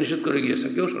এটাকে নিষেধ করে গিয়েছে,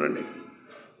 কেউ শোনেনি।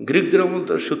 গ্রিকদের আমল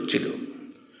তো সুদ ছিল।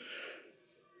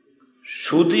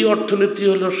 সুদী অর্থনীতি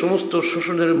হলো সমস্ত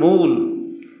শোষণের মূল।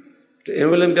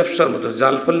 এমএলএম ব্যবসার মতো,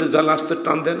 জাল ফেললে জাল আসতে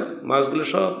টান দেয় না, মাছগুলো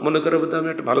সব মনে করে বোধ আমি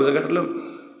একটা ভালো জায়গায় হাঁটলাম,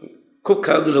 খুব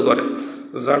খেলাধুলো করে,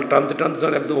 জাল টানতে টানতে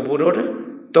জাল একদম উপরে ওঠে,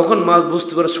 তখন মাছ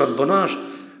বুঝতে পারে সর্বনাশ,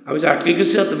 আমি যে আটকে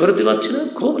গেছি এত বেরোতে পারছি না,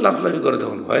 খুব লাফলাফি করে,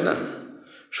 তখন ভয় না।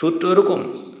 সুদ তো এরকম,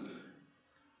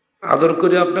 আদর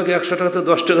করে আপনাকে 100 টাকাতে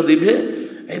 10 টাকা দিবে,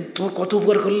 এই তোমার কত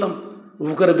উপকার করলাম,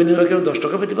 উপকারের বিনিময়ে আমি 10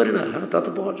 টাকা পেতে পারি না? হ্যাঁ, তা তো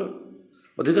পাওয়ার জন্য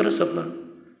অধিকার আছে আপনার।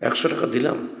 100 টাকা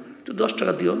দিলাম, তো 10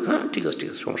 টাকা দিও, হ্যাঁ ঠিক আছে ঠিক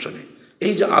আছে, সমস্যা নেই।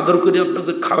 এই যে আদর করে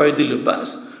আপনাকে খাওয়াই দিল, ব্যাস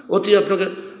অতি আপনাকে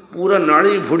পুরা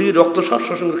নাড়ি ভুড়ি রক্ত সব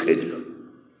সঙ্গে খেয়ে দিল,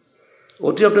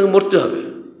 অতি আপনাকে মরতে হবে।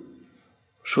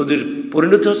 সুদের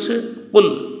পরিণতি হচ্ছে কুল,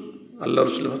 আল্লাহ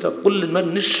রাসূলের কথা, কুল মানে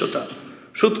নিঃস্বতা,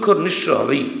 সুদখোর নিঃস্ব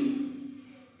হবেই,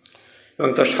 এবং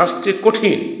তার শাস্তি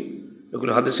কঠিন।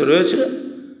 এগুলো হাদিসে রয়েছে।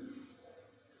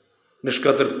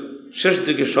 মিশকাতের শেষ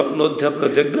দিকে স্বপ্ন অধ্যায়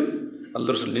আপনারা দেখবেন, আল্লাহ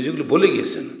রাসূল নিজেগুলো বলে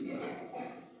গিয়েছেন।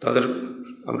 তাদের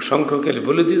আমি সংখ্যাকে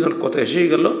বলে দিই, যখন কথা এসেই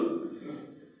গেল,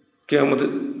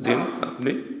 কিয়ামতের দিন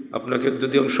আপনাকে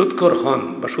যদি সুদখোর হন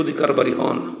বা সুদী কারবারি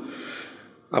হন,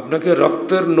 আপনাকে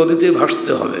রক্তের নদীতে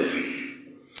ভাসতে হবে।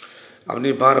 আপনি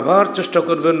বারবার চেষ্টা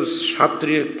করবেন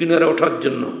সাঁতরিয়ে কিনারে ওঠার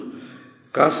জন্য,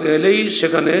 কাছে এলেই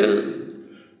সেখানে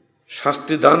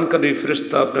শাস্তি দানকারী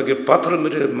ফেরেশতা আপনাকে পাথর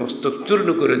মেরে মস্তক চূর্ণ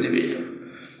করে দিবে,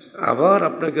 আবার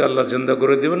আপনাকে আল্লাহ জিন্দা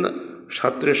করে দেবেন,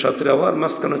 সাঁতরে সাঁতরে আবার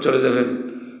মাঝখানে চলে যাবেন,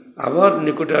 আবার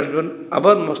নিকটে আসবেন,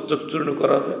 আবার মস্তক চূর্ণ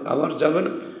করা হবে, আবার যাবেন,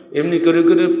 এমনি করে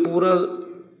করে পুরা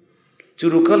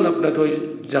চিরকাল আপনাকে ওই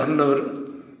জাহান্নামের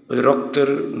ওই রক্তের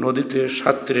নদীতে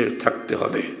সাঁতরে থাকতে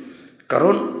হবে।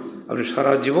 কারণ আপনি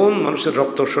সারা জীবন মানুষের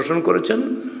রক্ত শোষণ করেছেন,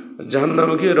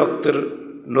 জাহান্নামে গিয়ে রক্তের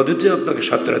নদীতে আপনাকে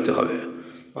সাঁতরাতে হবে।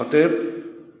 অতএব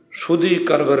সুদী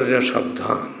কারবারিরা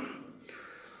সাবধান,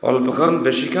 অল্প খান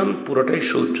বেশি খান পুরোটাই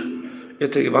সুদ, এ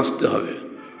থেকে বাঁচতে হবে।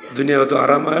 দুনিয়া তো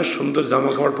আরাম আয়, সুন্দর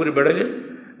জামা কাপড় পরে বেড়াইলে,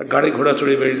 গাড়ি ঘোড়া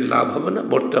চড়ে বেড়ে লাভ হবে না,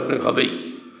 মরতে আপনাকে হবেই।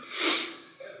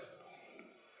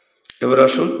 এবার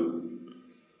আসুন,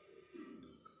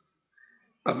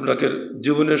 আপনাকে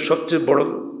জীবনের সবচেয়ে বড়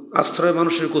আশ্রয়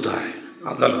মানুষের কোথায়?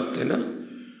 আদালত, তাই না?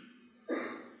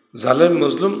 জালেম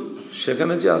মজলুম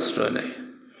সেখানে যে আশ্রয় নেয়,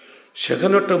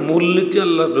 সেখানে একটা মূলনীতি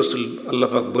আল্লাহ রাসূল আল্লাহ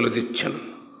পাক বলে দিচ্ছেন।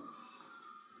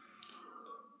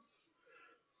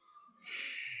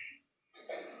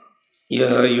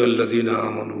 ইয়া আইয়ুহাল্লাযীনা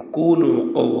আমানু কুনু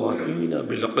কাওয়ামিনা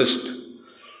বিল কিসত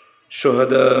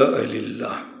শুহাদা'a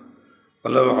লিল্লাহ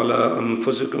ওয়ালাউ আলা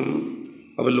আনফুসিকুম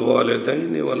আও বিল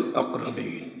ওয়ালিদাইনি ওয়াল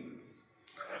আকরাবিন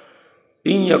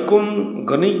ইন ইয়াকুম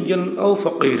গানিয়্যান আও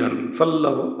ফাকীরান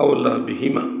ফাল্লাহু আওলা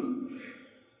বিহিমা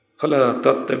ফালা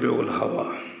তাত্তাবিউল হাওয়া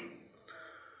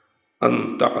আন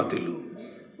তা'দিলু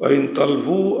ওয়া ইন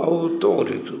তালবু আও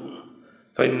তু'রিদু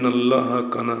ফাইন্নাল্লাহা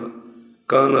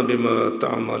কানা বিমা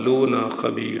তা'মালুনা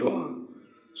খাবীরা।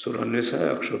 সূরা নিসা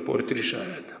 135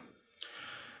 আয়াত।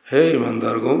 হে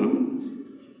ইমানদারগণ,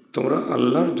 তোমরা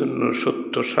আল্লাহর জন্য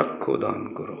সত্য সাক্ষ্য দান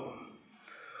করো,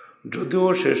 যদিও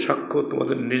সে সাক্ষ্য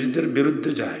তোমাদের নিজেদের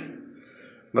বিরুদ্ধে যায়,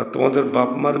 বা তোমাদের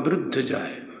বাপ মার বিরুদ্ধে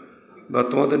যায়, বা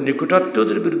তোমাদের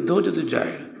নিকটাত্মীয়দের বিরুদ্ধেও যদি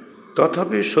যায়,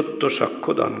 তথাপি সত্য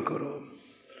সাক্ষ্য দান করো।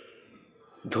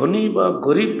 ধনী বা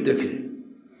গরিব দেখে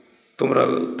তোমরা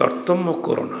তারতম্য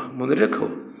করো না। মনে রেখো,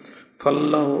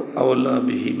 ফাল্লাহু আওলা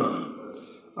বিহিমা,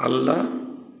 আল্লাহ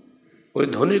ওই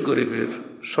ধনী গরিবের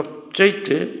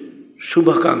সবচাইতে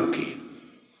শুভাকাঙ্ক্ষী,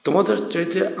 তোমাদের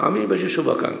চাইতে আমি বেশি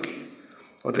শুভাকাঙ্ক্ষী।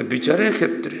 অর্থাৎ বিচারের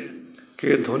ক্ষেত্রে কে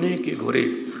ধনী কে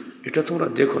গরিব এটা তোমরা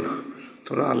দেখো না,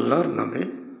 তোমরা আল্লাহর নামে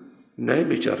ন্যায়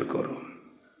বিচার করো।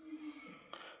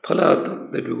 ফালা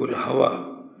তাত্তাবিউল হাওয়া,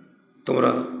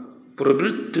 তোমরা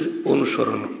প্রবৃত্তির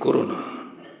অনুসরণ করো না।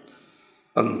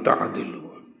 আন তা'দিলু,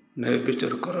 ন্যায়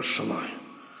বিচার করার সময়।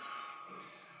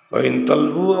 ওয়া ইন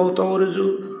তালবু আও তু'রিদু,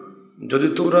 যদি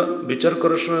তোমরা বিচার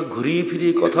করার সময় ঘুরিয়ে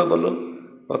ফিরিয়ে কথা বলো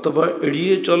অথবা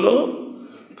এড়িয়ে চলো,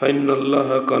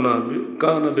 ফাইন্নাল্লাহা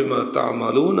কানা বিমা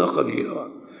তা'মালুনা খাবীরা,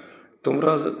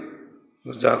 তোমরা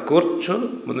যা করছো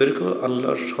মনে রেখো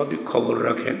আল্লাহ সবই খবর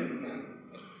রাখেন।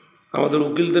 আমাদের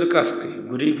উকিলদের কাজ কি?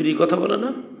 ঘুরিয়ে ফিরিয়ে কথা বলে না,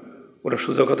 ওরা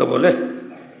সোজা কথা বলে?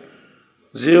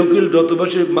 যে উকিল যত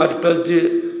বেশি মারপ্যাচ দিয়ে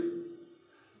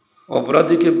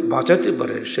অপরাধীকে বাঁচাতে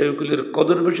পারে সেই উকিলের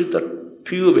কদর বেশি, তার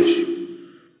ফিও বেশি।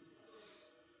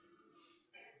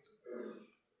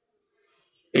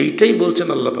 এইটাই বলছেন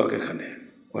আল্লাহ পাক এখানে,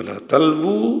 ওয়ালা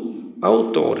তালবু আও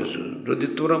তাওরিজু, যদি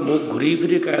তোমরা মুখ ঘুরিয়ে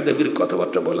ফিরিয়ে কায়দাগিরি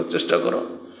কথাবার্তা বলার চেষ্টা করো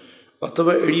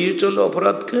অথবা এড়িয়ে চলো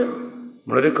অপরাধকে,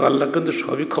 মনে রেখো আল্লাহ কিন্তু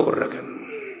সবই খবর রাখেন।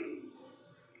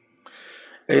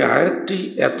 এই আয়াতটি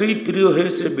এতই প্রিয়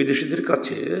হয়েছে বিদেশিদের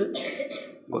কাছে,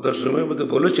 গত সময়ের মধ্যে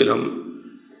বলেছিলাম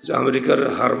যে আমেরিকার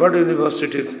হার্ভার্ড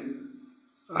ইউনিভার্সিটির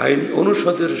আইন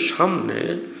অনুষদের সামনে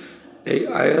এই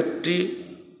আয়াতটি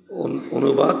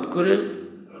অনুবাদ করে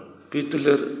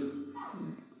পিতলের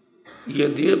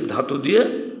দিয়ে ধাতু দিয়ে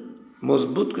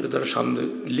মজবুত করে তারা সামনে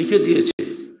লিখে দিয়েছে।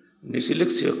 নিচে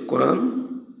লিখছে কোরআন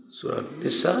সূরা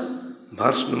নিসা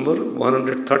ভার্স নম্বর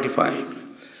 135।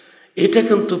 এটা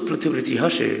কিন্তু পৃথিবীর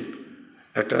ইতিহাসে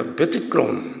একটা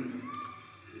ব্যতিক্রম।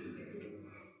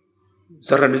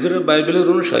 যারা নিজেরা বাইবেলের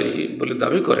অনুসারী বলে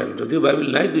দাবি করেন, যদিও বাইবেল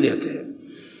নাই দুনিয়াতে,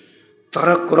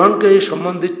 তারা কোরআনকে এই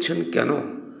সম্মান দিচ্ছেন কেন?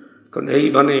 কারণ এই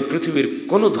বাণী পৃথিবীর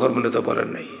কোনো ধর্মনেতা বলেন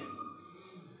নাই।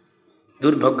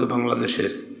 দুর্ভাগ্য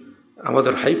বাংলাদেশের,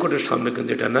 আমাদের হাইকোর্টের সামনে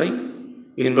কিন্তু এটা নাই,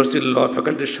 ইউনিভার্সিটি ল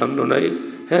ফ্যাকাল্টির সামনেও নাই।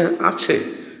 হ্যাঁ আছে,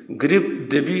 গ্রিক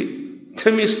দেবী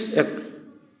থেমিস এক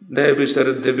ন্যায়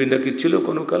বিচারের দেবী নাকি ছিল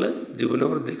কোনো কালে, জীবনে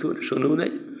আমরা দেখেও শুনেও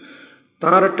নাই।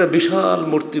 তাঁর একটা বিশাল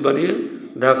মূর্তি বানিয়ে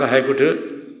ঢাকা হাইকোর্টে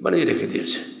বানিয়ে রেখে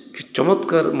দিয়েছে। কি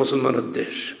চমৎকার মুসলমানের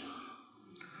দেশ!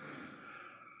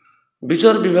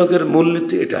 বিচার বিভাগের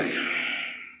মূলনীতি এটাই।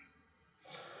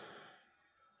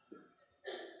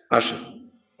 আসেন,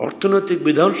 অর্থনৈতিক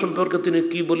বিধান সম্পর্কে তিনি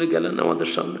কি বলে গেলেন আমাদের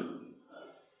সামনে,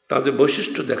 তাদের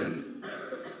বৈশিষ্ট্য দেখেন।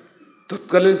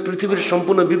 তৎকালীন পৃথিবীর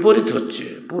সম্পূর্ণ বিপরীত হচ্ছে,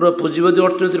 পুরো পুঁজিবাদী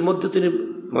অর্থনীতির মধ্যে তিনি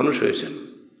মানুষ হয়েছেন।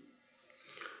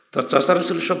 তার চাচারা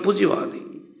ছিল সব পুঁজিবাদী।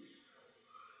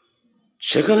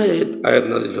 সেখানে আয়াত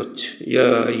নাজিল হচ্ছে, ইয়া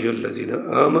আইয়ুহাল্লাযীনা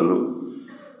আমানু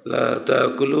লা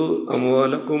তাকুলু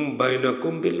আমওয়ালাকুম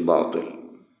বাইনাকুম বিল বাতিল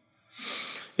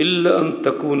ইল্লা আন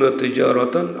তাকুনা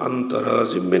তিজারাতান আন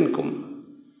তারাজিম মিনকুম।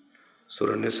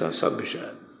 সূরা নিসা 26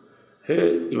 আয়াত। হে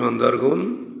ঈমানদারগণ,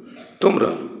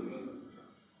 তোমরা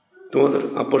তোমাদের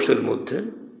আপসের মধ্যে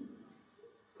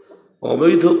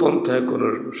অবৈধ পন্থায় কোনো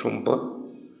সম্পদ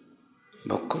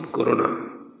ভক্ষণ করো না,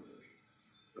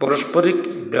 পারস্পরিক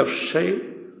ব্যবসায়ী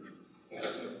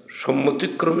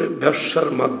সম্মতিক্রমে ব্যবসার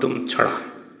মাধ্যম ছাড়া।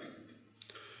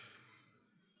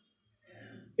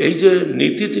 এই যে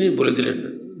নীতি তিনি বলে দিলেন,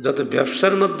 যাতে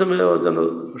ব্যবসার মাধ্যমে যেন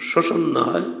শোষণ না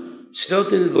হয়, সেটাও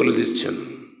তিনি বলে দিচ্ছেন।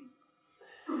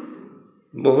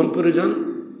 মোহনপুরে যান,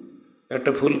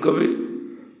 একটা ফুলকপি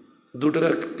 2 টাকা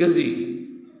কেজি,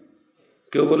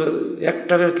 কেউ বলে 1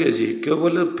 টাকা কেজি, কেউ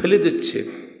বলে ফেলে দিচ্ছে।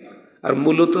 আর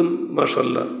মূলত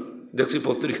মাশাআল্লাহ দেখছি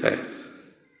পত্রিকায়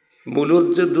মূলোর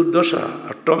যে দুর্দশা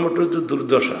আর টমেটোর যে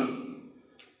দুর্দশা।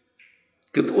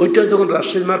 কিন্তু ওইটা যখন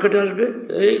রাজশাহী মার্কেটে আসবে,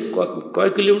 এই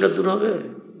কয়েক কিলোমিটার দূর হবে,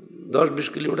 10-20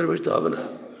 কিলোমিটার বেশি তো হবে না,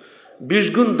 20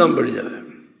 গুণ দাম বেড়ে যাবে।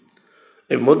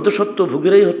 এই মধ্যস্বত্ব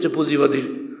ভোগীরাই হচ্ছে পুঁজিবাদীর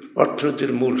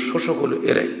অর্থনীতির মূল শোষক, হলো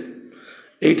এরাই।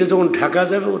 এইটা যখন ঢাকা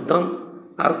যাবে, ওর দাম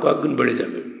আর কয়েকগুণ বেড়ে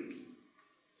যাবে।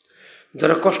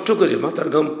 যারা কষ্ট করে মাথার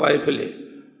ঘাম পায়ে ফেলে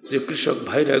যে কৃষক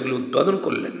ভাইরা এগুলো উৎপাদন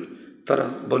করলেন, তারা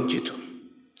বঞ্চিত।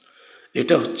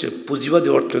 এটা হচ্ছে পুঁজিবাদী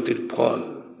অর্থনীতির ফল।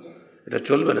 এটা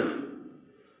চলবে না।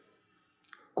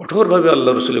 কঠোরভাবে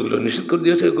আল্লাহ রসুল এগুলো নিষেধ করে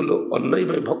দিয়েছে। এগুলো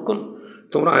অন্যায়ভাবে ভক্ষণ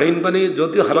তোমরা আইন বানিয়ে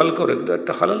যদিও হালাল করো, এগুলো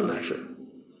একটা হালাল না আসে।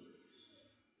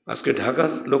 আজকে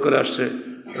ঢাকার লোকেরা আসছে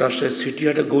রাজশাহী সিটি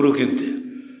হাটে গরু কিনতে।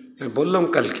 বললাম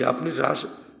কালকে, আপনি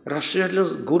রাজশাহী হাটে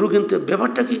গরু কিনতে,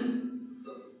 ব্যাপারটা কি?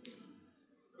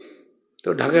 তো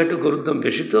ঢাকায় একটু গরুর দাম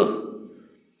বেশি তো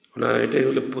না, এটাই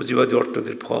হলো পুঁজিবাদী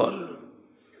অর্থনীতির ফল।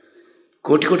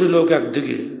 কোটি কোটি লোক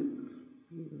একদিকে,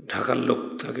 ঢাকার লোক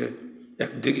থাকে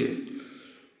একদিকে,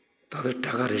 তাদের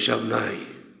টাকার হিসাব নাই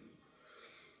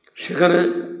সেখানে।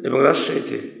 এবং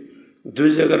রাজশাহীতে 2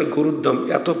 জায়গার গরুর দাম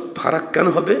এত ফারাক কেন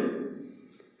হবে?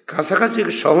 কাছাকাছি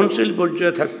সহনশীল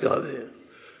পর্যায়ে থাকতে হবে।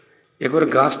 এবার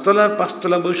গাছতলার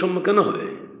 5তলা বৈষম্য কেন হবে?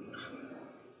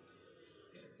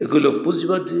 এগুলো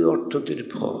পুঁজিবাদী অর্থনীতির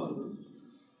ফল।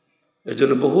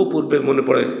 এজন্য বহু পূর্বে মনে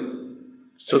পড়ে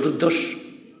 14শ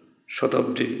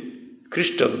শতাব্দী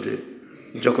খ্রিস্টাব্দে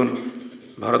যখন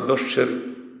ভারতবর্ষের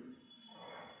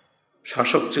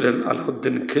শাসক ছিলেন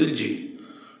আলাউদ্দিন খিলজি,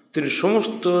 তিনি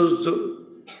সমস্ত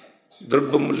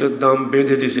দ্রব্যমূল্যের দাম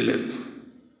বেঁধে দিয়েছিলেন।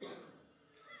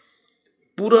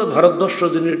 পুরো ভারতবর্ষ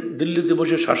তিনি দিল্লিতে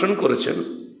বসে শাসন করেছেন।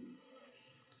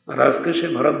 আর আজকে সে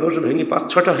ভারতবর্ষ ভেঙে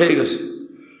 5-6টা হয়ে গেছে,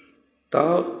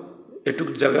 তাও এটুক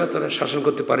জায়গা তারা শাসন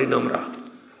করতে পারি না আমরা।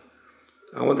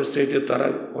 আমাদের চাইতে তারা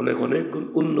অনেক অনেক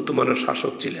উন্নত মানের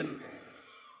শাসক ছিলেন।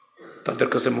 তাদের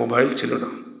কাছে মোবাইল ছিল না,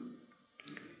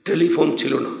 টেলিফোন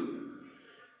ছিল না,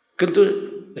 কিন্তু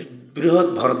বৃহৎ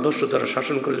ভারতবর্ষ তারা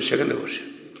শাসন করেছে সেখানে বসে।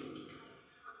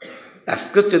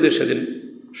 আজকের চেয়ে সেদিন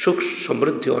সুখ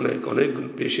সমৃদ্ধি অনেক অনেক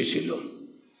বেশি ছিল।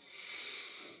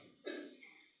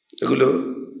 এগুলো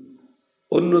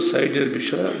অন্য সাইডের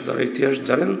বিষয়, যারা ইতিহাস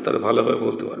জানেন তারা ভালোভাবে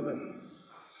বলতে পারবেন।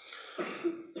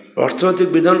 অর্থনৈতিক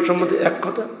বিধান সম্বন্ধে এক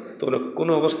কথা, তোমরা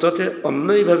কোনো অবস্থাতে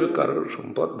অন্যায়ভাবে কারোর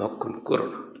সম্পদ ভক্ষণ করো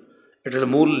না, এটা হলো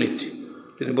মূল নীতি।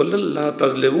 তিনি বললেন লা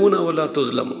তাজলিমুন ওয়া লা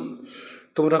তুজলামুন,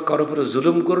 তোমরা কারোর উপরে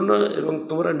জুলুম করো না এবং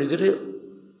তোমরা নিজেরাই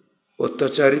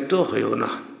অত্যাচারিত হইও না।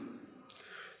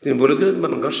 তিনি বলে দিলেন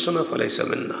মান গাসসানা ফালাইসা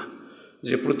মিন্না,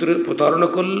 যে প্রতারণা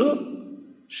করলো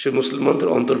সে মুসলমানদের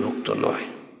অন্তর্ভুক্ত নয়।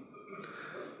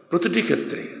 প্রতিটি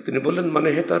ক্ষেত্রে তিনি বললেন মানে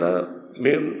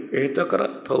হেতাকারা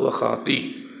ফাওয়া খাতি,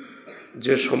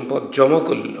 যে সম্পদ জমা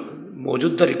করলো,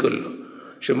 মজুদদারি করলো,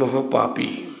 সে মহাপাপী।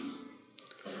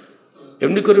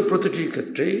 এমনি করে প্রতিটি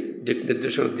ক্ষেত্রেই দিক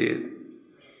নির্দেশনা দিয়ে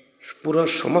পুরো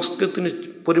সমাজকে তিনি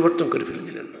পরিবর্তন করে ফেলে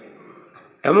দিলেন।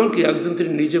 এমনকি একদিন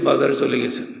তিনি নিজে বাজারে চলে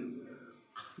গেছেন,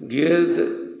 গিয়ে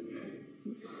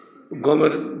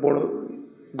গমের বড়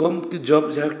গম কি জব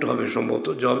যা একটা হবে, সম্ভবত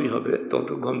জবই হবে, তত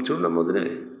গম ছিল না মধ্যে,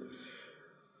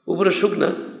 উপরে শুকনা,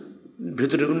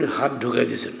 ভিতরে উনি হাত ঢুকাই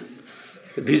দিয়েছেন,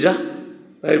 ভিজা,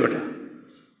 এই বেটা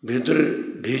ভিতরে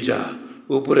ভিজা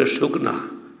উপরে শুকনা,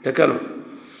 এটা কেন?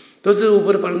 তো সে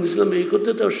উপরে পানি দিয়েছিলাম এই করতে,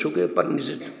 তো শুকে পানি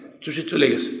নিচে চুষে চলে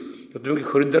গেছে। তো তুমি কি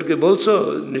খরিদ্দারকে বলছো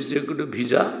নিচে একটু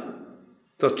ভিজা?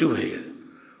 তো চুপ হয়ে গেছে।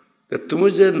 তুমি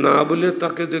যে না বলে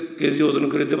তাকে যে কেজি ওজন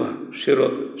করে দেবা,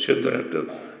 সে ধরে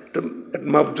একটা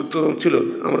মাপযুক্ত ছিল,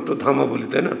 আমরা তো ধামা বলি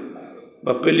তাই না,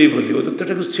 বা পেলি বলি, ওদের তো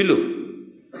এটা কিছু ছিল।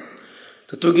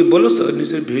 তো তুই কি বলেছো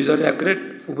নিচের ভিজার এক রেট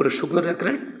উপরে শুকনার এক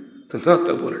রেট? তো না,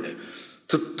 তা বলে নেই।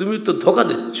 তো তুমি তো ধোকা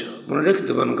দিচ্ছ, মনে রেখে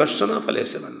দেবেন গাসসানা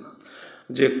ফালাইসা মিন্না,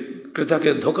 যে ক্রেতাকে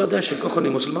ধোকা দেয় সে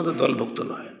কখনই মুসলমানদের দলভুক্ত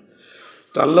নয়।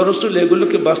 তো আল্লাহ রসুল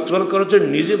এগুলোকে বাস্তবায়ন করার জন্য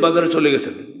নিজে বাজারে চলে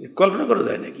গেছেন, কল্পনা করা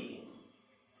যায় নাকি?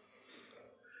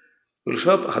 এগুলো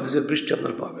সব হাদিসের পৃষ্ঠে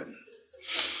আপনারা পাবেন।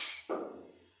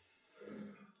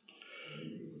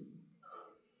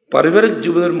 পারিবারিক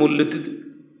জীবনের মূলনীতি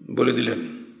বলে দিলেন,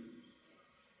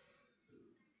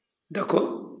 দেখো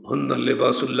হুন্না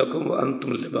লিবাসুল্লাকুম ওয়া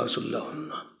আনতুম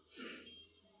লিবাসুল্লাহুন্না,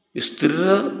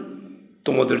 স্ত্রীরা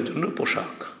তোমাদের জন্য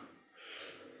পোশাক,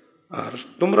 আর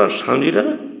তোমরা স্বামীরা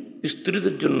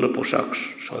স্ত্রীদের জন্য পোশাক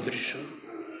সদৃশ।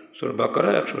 সূরা বাকারা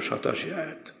 187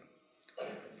 আয়াত।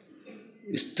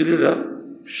 স্ত্রীরা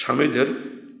স্বামীদের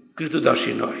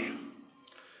কৃতদাসী নয়,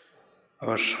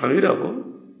 আবার স্বামীরাও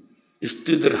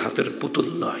স্ত্রীদের হাতের পুতুল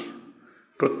নয়।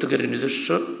 প্রত্যেকের নিজস্ব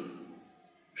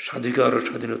স্বাধিকার ও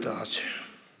স্বাধীনতা আছে।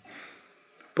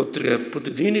 পত্রিকায়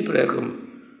প্রতিদিনই প্রায় এরকম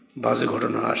বাজে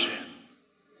ঘটনা আসে।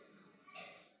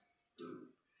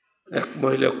 এক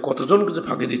মহিলা কতজনকে যে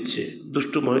ফাঁকি দিচ্ছে,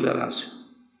 দুষ্ট মহিলারা আছে,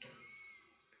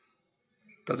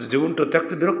 তাদের জীবনটা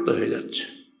দেখতে বিরক্ত হয়ে যাচ্ছে,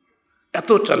 এত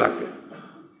চালাক।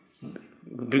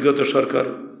 বিগত সরকার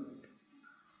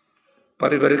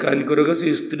পারিবারিক আইন করে গেছে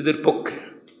স্ত্রীদের পক্ষে।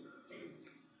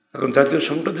 এখন জাতীয়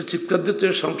সংসদে চিৎকার দিচ্ছে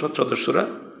সংসদ সদস্যরা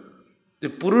যে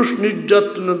পুরুষ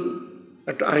নির্যাতন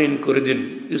একটা আইন করে দিন,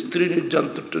 স্ত্রী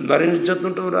নির্যাতন, নারী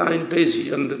নির্যাতনটা আমরা আইন পেয়েছি,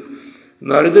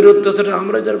 নারীদের অত্যাচারে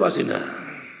আমরা যার বাঁচি না।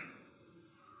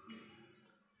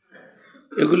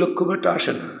 এগুলো খুব একটা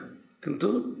আসে না, কিন্তু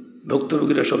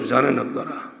ভুক্তভোগীরা সব জানেন।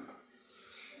 আপনারা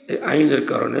এই আইনের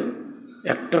কারণে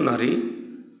একটা নারী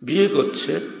বিয়ে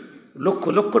করছে, লক্ষ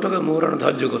লক্ষ টাকা মোহরানা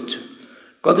ধার্য করছে,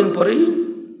 কদিন পরেই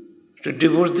সে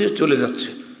ডিভোর্স দিয়ে চলে যাচ্ছে।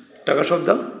 টাকা সব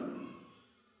দাও,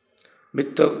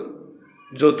 মিথ্যা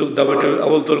যৌতুক দাবিটা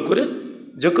আবলতল করে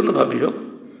যে কোনোভাবেই হোক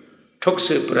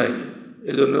ঠকছে প্রায়।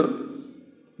 এই জন্য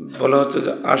বলা হচ্ছে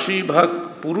যে 80%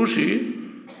 পুরুষই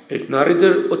এই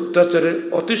নারীদের অত্যাচারে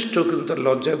অতিষ্ঠ, কিন্তু তার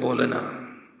লজ্জায় বলে না।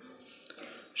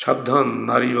 সাবধান,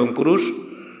 নারী এবং পুরুষ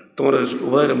তোমরা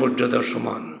উভয়ের মর্যাদা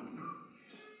সমান।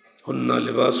 হুন্না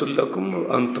লিবাসুল্লাকুম ওয়া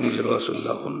আনতুম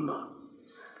লিবাসুল্লাহুন্না।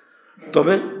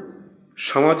 তবে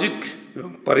সামাজিক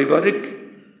এবং পারিবারিক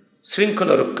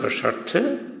শৃঙ্খলা রক্ষার স্বার্থে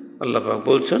আল্লাহ পাক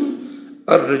বলছেন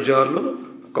আর রিজালু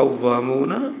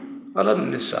কাওয়ামুনা আলান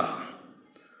নিসা।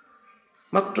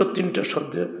 মাত্র 3টা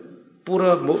শব্দে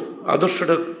পুরো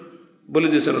আদর্শটা বলে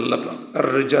দিয়েছেন আল্লাহ পাক। আর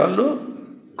রিজালু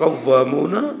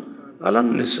কাওয়ামুনা আলান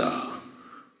নিসা,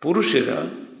 পুরুষেরা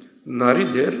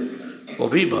নারীদের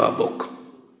অভিভাবক।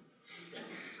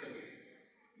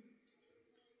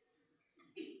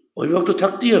 অভিভাবক তো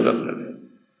থাকতেই হবে আপনাকে।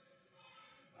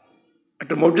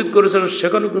 একটা মসজিদ করেছেন,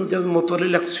 সেখানেও কিন্তু মোতোয়ালি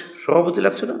লাগছে, সভাপতি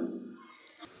লাগছে না।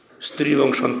 স্ত্রী এবং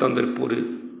সন্তানদের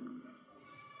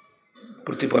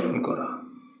প্রতিপালন করা।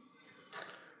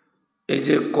 এই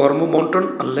যে কর্ম বন্টন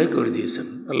আল্লাহ করে দিয়েছেন।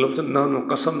 আল্লাহ বলছেন না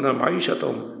কাসাম না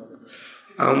মাইশাতাহুম,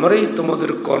 আমরাই তোমাদের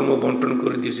কর্ম বন্টন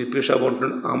করে দিয়েছি, পেশা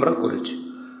বন্টন আমরা করেছি,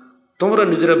 তোমরা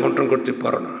নিজেরা বন্টন করতে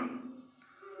পারো না।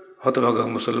 হতভাগা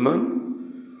মুসলমান,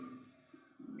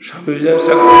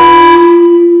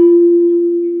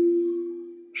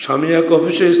 স্বামী এক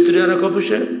অফিসে, স্ত্রী আর এক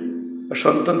অফিসে, আর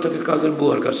সন্তান থেকে কাজের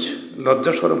বুয়ার কাছে,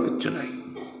 লজ্জা শরম কিচ্ছু নাই।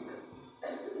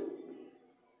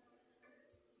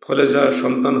 ফলে যা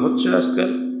সন্তান হচ্ছে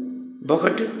আজকাল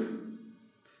বখাটে,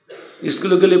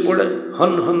 স্কুলে গেলে পড়ে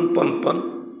হন হন পন পন,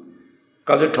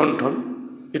 কাজে ঠন ঠন।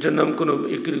 এটার নাম কোনো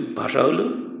ভাষা হলো?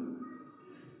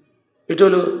 এটা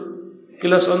হলো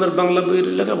ক্লাস 1 বাংলা বইয়ের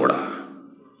লেখাপড়া।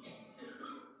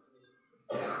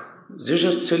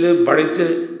 যেসব ছেলে বাড়িতে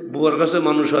বুয়ার কাছে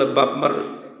মানুষ হয়, বাপ মার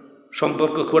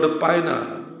সম্পর্ক খুব একটা পায় না,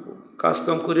 কাজ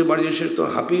কাম করে বাড়ি এসে তো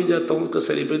হাঁপিয়ে যায়, তখন তো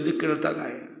ছেলেপেলের দিক কেটে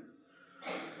তাকায়।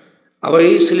 আবার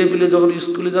এই ছেলেপেলে যখন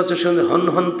স্কুলে যাচ্ছে সেখানে হন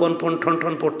হন পন পন ঠন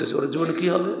ঠন পড়তেছে, ওরা জীবনে কী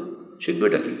হবে? শিখবে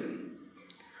এটা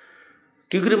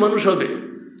কী করে মানুষ হবে?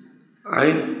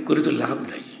 আইন করে তো লাভ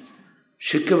নেই।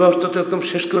 শিক্ষা ব্যবস্থা তো একদম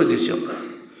শেষ করে দিয়েছি আমরা।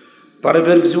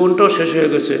 পারিবারিক জীবনটাও শেষ হয়ে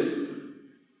গেছে।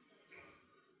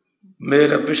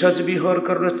 মেয়েরা পেশাজীবী হওয়ার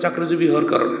কারণে, চাকরিজীবী হওয়ার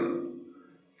কারণে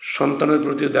সন্তানের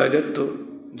প্রতি দায় দায়িত্ব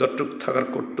যতটুকু থাকার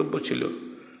কর্তব্য ছিল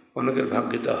অনেকের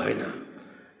ভাগ্যে তা হয় না।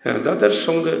 হ্যাঁ, যাদের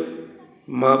সঙ্গে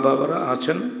মা বাবারা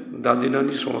আছেন, দাদি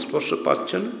নানি সংস্পর্শ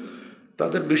পাচ্ছেন,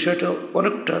 তাদের বিষয়টা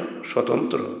অনেকটা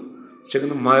স্বতন্ত্র।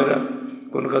 সেখানে মায়েরা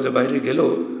কোনো কাজে বাইরে গেলেও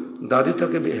দাদি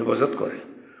তাকে হেফাজত করে।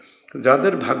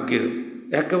 যাদের ভাগ্যে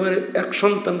একেবারে এক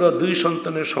সন্তান বা 2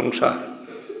 সন্তানের সংসার,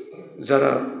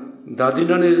 যারা দাদি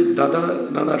নানির দাদা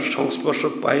নানার সংস্পর্শ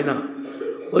পায় না,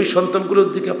 ওই সন্তানগুলোর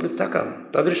দিকে আপনি তাকান,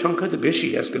 তাদের সংখ্যা তো বেশি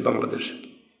আজকাল বাংলাদেশে।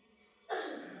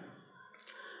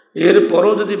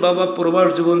 এরপরও যদি বাবা প্রবাস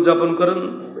জীবন যাপন করেন,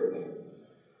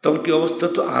 তখন কি অবস্থা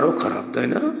তো আরও খারাপ, তাই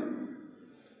না?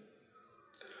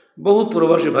 বহু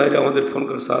প্রবাসী ভাইরা আমাদের ফোন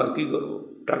করে, স্যার কী করবো,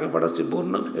 টাকা পাঠাচ্ছি বোন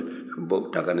নামে, বউ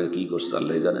টাকা নিয়ে কী করছে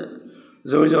আল্লাহ জানে,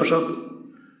 জমি জমা সব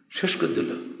শেষ করে দিল।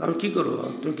 আমি কী করবো?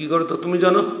 তুমি কী করো তো তুমি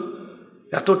জানো?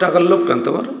 এত টাকার লোভ কেন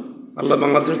তোমার? আল্লাহ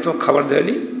বাংলাদেশ তোমার খাবার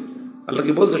দেয়নি? আল্লাহ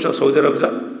কি বলছে সব সৌদি আরব যা?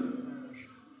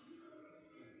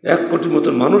 1 কোটির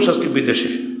মতন মানুষ আজকে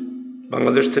বিদেশে,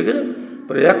 বাংলাদেশ থেকে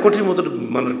প্রায় 1 কোটির মতন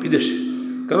মানুষ বিদেশে।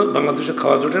 কেন? বাংলাদেশে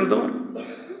খাওয়া জোটে না তোমার?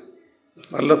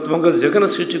 আল্লাহ তোমাকে যেখানে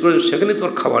সৃষ্টি করেছেন সেখানেই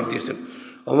তোমার খাবার দিয়েছেন।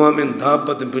 ওমা মিন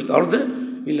দাব্বাতিন ফিল আরদি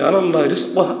ইল্লা আলাল্লাহি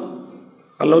রিজকুহা।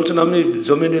 আল্লাহ বলছেন আমি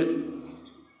জমিনে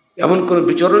এমন কোনো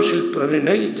বিচরণশীল প্রাণী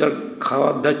নেই যার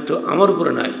খাওয়ার দায়িত্ব আমার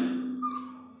উপরে নাই।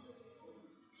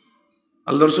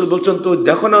 আল্লাহ রসুল বলছেন তো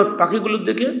দেখো না পাখিগুলোর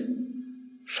দিকে,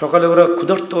 সকালে ওরা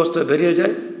ক্ষুধার্ত অবস্থায় বেরিয়ে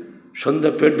যায়,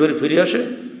 সন্ধ্যা পেট ভরে ফিরে আসে।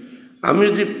 আমি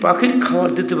যদি পাখির খাবার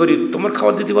দিতে পারি, তোমার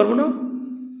খাবার দিতে পারবো না?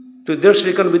 তুই দেশ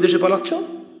এখানে বিদেশে পালাচ্ছ,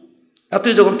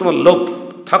 এতই যখন তোমার লোভ,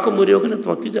 থাকো মরি ওখানে,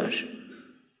 তোমার কী যায় আসে?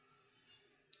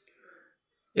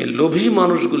 এই লোভী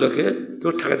মানুষগুলোকে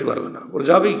কেউ ঠেকাতে পারবে না। ওরা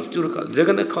যাবেই চিরকাল,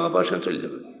 যেখানে খাওয়া পায় সেখানে চলে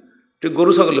যাবে, ঠিক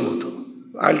গরু ছাগলের মতো,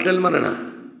 আইলটেল মানে না।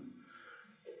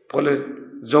 ফলে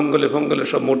জঙ্গলে ফঙ্গলে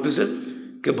সব মরতেছে,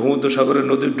 কেউ ভূমধ্য সাগরে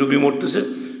নদীর ডুবি মরতেছে,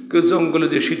 কেউ জঙ্গলে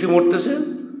যে শীতে মরতেছে,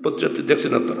 প্রতিরাত্রি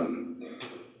দেখছেন আপনারা।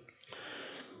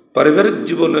 পারিবারিক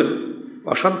জীবনের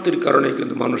অশান্তির কারণে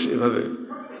কিন্তু মানুষ এভাবে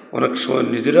অনেক সময়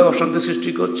নিজেরা অশান্তি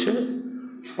সৃষ্টি করছে,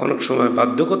 অনেক সময়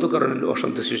বাধ্যগত কারণে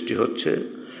অশান্তি সৃষ্টি হচ্ছে।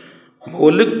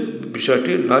 মৌলিক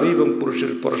বিষয়টি নারী এবং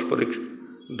পুরুষের পারস্পরিক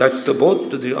দায়িত্ববোধ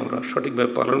যদি আমরা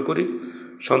সঠিকভাবে পালন করি,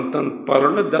 সন্তান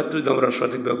পালনের দায়িত্ব যদি আমরা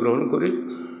সঠিকভাবে গ্রহণ করি,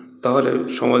 তাহলে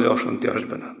সমাজে অশান্তি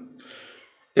আসবে না।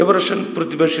 এবার আসেন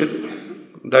প্রতিবেশীর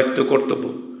দায়িত্ব কর্তব্য।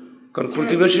 কারণ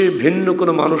প্রতিবেশী ভিন্ন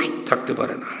কোনো মানুষ থাকতে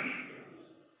পারে না।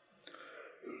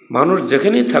 মানুষ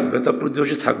যেখানেই থাকবে তার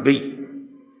প্রতিবেশী থাকবেই।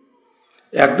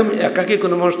 একদম একাকী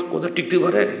কোনো মানুষ কোথাও টিকতে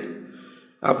পারে?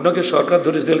 আপনাকে সরকার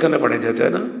ধরে জেলখানে পাঠিয়ে দেয়,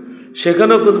 তাই না?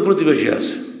 সেখানেও কিন্তু প্রতিবেশী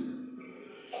আছে।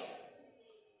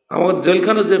 আমার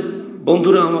জেলখানে যে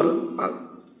বন্ধুরা আমার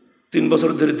 3 বছর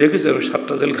ধরে দেখেছি আমি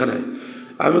 7টা জেলখানায়,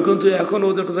 আমি কিন্তু এখন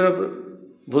ওদের কথা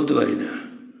বলতে পারি না।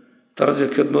 তারা যে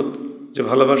খেদমত, যে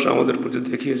ভালোবাসা আমাদের প্রতি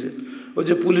দেখিয়েছে, ওই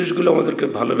যে পুলিশগুলো আমাদেরকে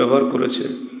ভালো ব্যবহার করেছে,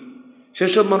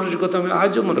 সেসব মানুষের কথা আমি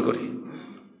আজও মনে করি।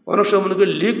 অনেক সময় মনে করি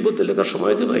লিখবো তো লেখার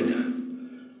সময় দিতে পারি না,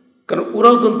 কারণ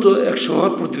ওরাও কিন্তু এক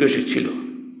সময় প্রতিবেশী ছিল।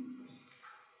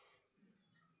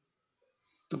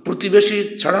 তো প্রতিবেশী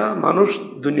ছাড়া মানুষ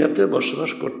দুনিয়াতে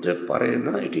বসবাস করতে পারে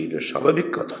না, এটি স্বাভাবিক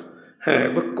কথা। হ্যাঁ,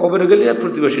 একবার কবরে গেলে আর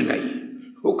প্রতিবেশী নাই,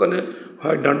 ওখানে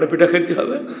হয় ডান্ডা পিঠা খেতে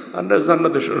হবে আর না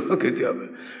জান্নাতের সঙ্গে খেতে হবে।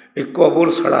 এই কবর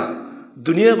ছাড়া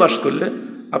দুনিয়ায় বাস করলে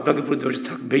আপনাকে প্রতিবেশী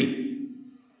থাকবেই।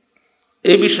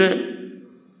 এই বিষয়ে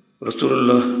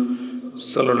রাসূলুল্লাহ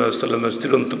সাল্লাল্লাহু আলাইহি ওয়াসাল্লামের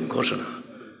চিরন্তন ঘোষণা।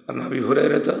 আর আবি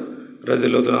হুরায়রা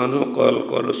রাদিয়াল্লাহু আনহু قال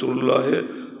قال رسول الله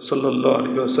صلى الله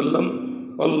عليه وسلم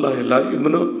والله لا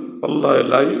يؤمن والله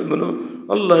لا يؤمن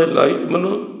والله لا يؤمن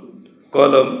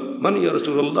قال من يا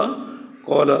رسول الله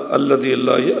قال الذي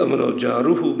لا يؤمن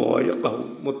جاره بوائقه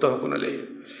متفق عليه।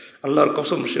 আল্লাহর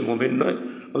কসম সে মুমিন নয়,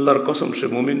 আল্লাহর কসম সে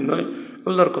মুমিন নয়,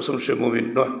 আল্লাহর কসম সে মুমিন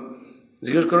নয়।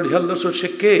 জিজ্ঞেস করেন হে আল্লাহর রাসূল সে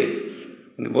কে?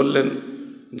 উনি বললেন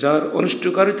যার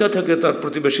অনিষ্টকারিতা থেকে তার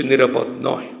প্রতিবেশী নিরাপদ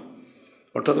নয়,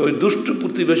 অর্থাৎ ওই দুষ্ট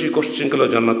প্রতিবেশী কোশ্চিনকালে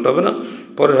জান্নাত পাবে না।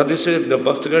 পরের হাদিসে ইবনে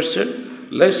আব্বাস থেকে আসছে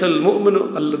লাইসাল মুমিনু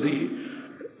আল্লাযী,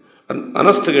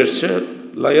 আনাস থেকে আসছে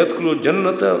লা ইয়াদখুলু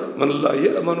জান্নাতা মান লা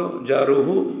ইয়ামানু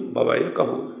জারুহু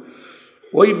বাওয়াইকাহু।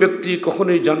 ওই ব্যক্তি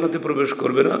কখনোই জান্নাতে প্রবেশ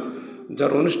করবে না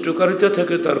যার অনিষ্টকারিতা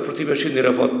থেকে তার প্রতিবেশী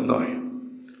নিরাপদ নয়।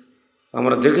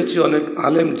 আমরা দেখেছি অনেক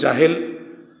আলেম জাহেল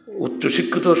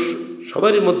উচ্চশিক্ষিত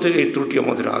সবারই মধ্যে এই ত্রুটি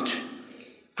আমাদের আছে,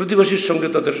 প্রতিবেশীর সঙ্গে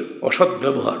তাদের অসৎ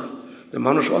ব্যবহার, যে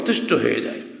মানুষ অতিষ্ঠ হয়ে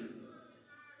যায়।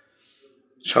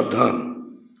 সাবধান।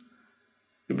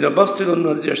 ইবনে আব্বাস থেকে অন্য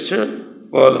হাদিস আসছে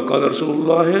قال قال رسول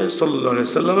الله صلى الله عليه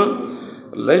وسلم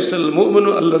ليس المؤمن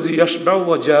الذي يشبع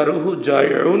وجاره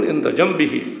جائع عند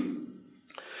جنبه।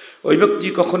 ওই ব্যক্তি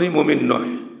কখনোই মুমিন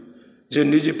নয় যে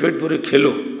নিজে পেট ভরে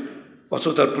খেলো অথচ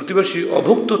তার প্রতিবেশী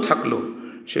অভুক্ত থাকলো,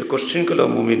 সে কোশ্চিনকালে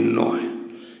মুমিন নয়।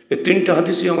 এই তিনটা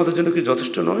হাদিসই আমাদের জন্য কি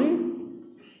যথেষ্ট নয়?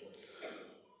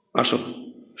 আসুন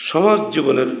সমাজ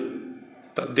জীবনের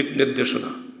তার দিক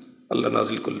নির্দেশনা আল্লাহ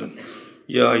নাজিল করলেন।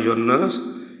 ইয়া আইয়ুহান নাস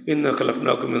ইন্না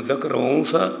খালাকনাকুম মিন যাকারিন ওয়া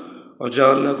উনসা ওয়া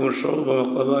জাআলনাকুম শুউবান ওয়া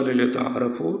ক্বাবাইলা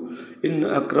লিতাআরাফু ইন্না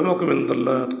আকরামাকুম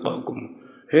ইনদাল্লাহি আতকাকুম।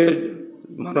 হে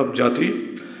মানব জাতি,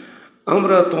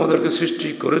 আমরা তোমাদেরকে সৃষ্টি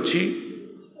করেছি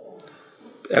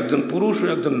একজন পুরুষ ও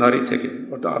একজন নারী থেকে,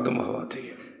 অর্থাৎ আদম হাওয়া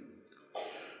থেকে।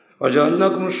 ওয়া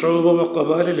জাআলনাকুম শুউবান ওয়া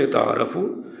ক্বাবাইলা লিতাআরাফু,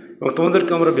 এবং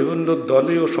তোমাদেরকে আমরা বিভিন্ন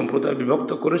দলে ও সম্প্রদায়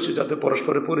বিভক্ত করেছি যাতে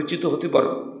পরস্পরে পরিচিত হতে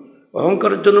পারো।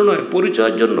 অহংকারের জন্য নয়,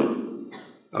 পরিচয়ের জন্য।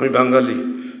 আমি বাঙালি,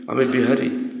 আমি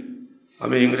বিহারি,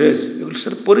 আমি ইংরেজ, এগুলো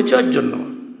স্যার পরিচয়ের জন্য,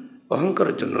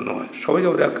 অহংকারের জন্য নয়। সবাই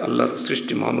আমরা এক আল্লাহর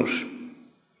সৃষ্টি মানুষ।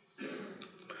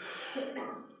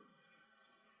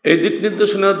 এই দিক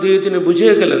নির্দেশনা দিয়ে তিনি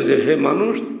বুঝিয়ে গেলেন যে হে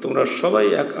মানুষ, তোমরা সবাই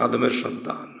এক আদমের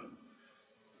সন্তান।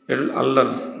 এটা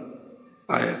আল্লাহর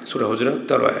আয়াত, সূরা হুজুরাত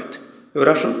 13 আয়াত। এবার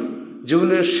আসুন,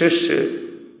 জীবনের শেষে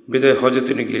বিদায় হজে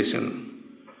তিনি গিয়েছেন,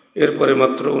 এরপরে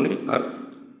মাত্র উনি আর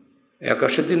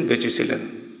 81 দিন বেঁচে ছিলেন।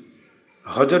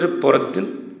 হজের পরের দিন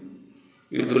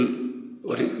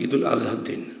ঈদুল আজহার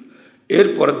দিন, এর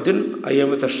পরের দিন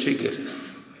আইয়ামে তাশরিকের,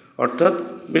 অর্থাৎ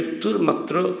মৃত্যুর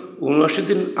মাত্র 79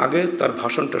 দিন আগে তার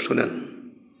ভাষণটা শুনেন।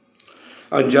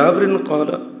 আর জাবরিন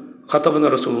ক্বালা খাতাবানা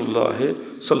রাসূলুল্লাহ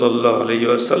সাল্লাল্লাহু আলাইহি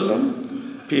ওয়াসাল্লাম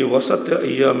ফি ওয়াসাতি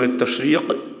আইয়ামে তাশরিক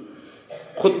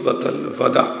খুতবাতুল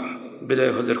ওয়াদা,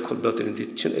 বিদায় হজের খুতবা তিনি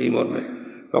দিচ্ছেন এই মর্মে।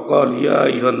 ওয়াকাল ইয়া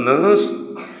আইয়ুহান নাস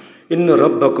ইন্না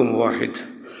রাব্বাকুম ওয়াহিদ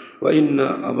ওয়া ইন্না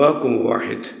আবাকুম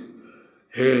ওয়াহিদ।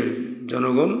 হে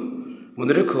জনগণ,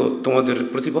 মনে রেখো তোমাদের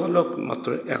প্রতিপালক মাত্র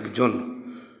একজন,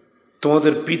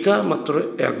 তোমাদের পিতা মাত্র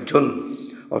একজন।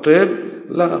 অতএব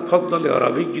লা ফাদলা লি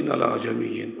আরাবিয়্যিন আলা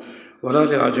আজামিয়্যিন ওয়ালা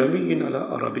লি আজামিয়্যিন আলা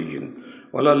আরাবিয়্যিন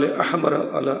ওয়ালা লি আহমারা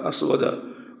আলা আসওয়াদা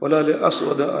ওয়ালা লি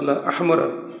আসওয়াদা আলা আহমারা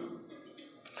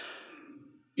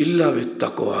ইল্লা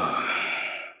বিত্তাকওয়া।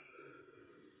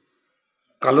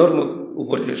 কালোর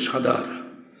উপরে সাদার,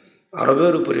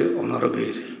 আরবের উপরে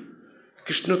অনারবের,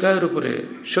 কৃষ্ণকায়ের উপরে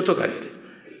শ্বেতকায়ের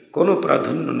কোনো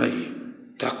প্রাধান্য নাই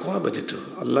তাকওয়া ব্যতীত,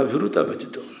 আল্লাহ ভীরুতা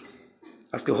ব্যতীত।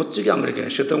 আজকে হচ্ছে কি আমেরিকায়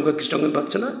শ্বেতাঙ্গ কৃষ্ণাঙ্গ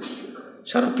পাচ্ছে না,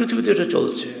 সারা পৃথিবীতে এটা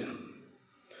চলছে।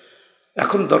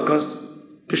 এখন দরকার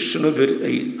বিশ্বনবীর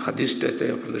এই হাদিসটাতে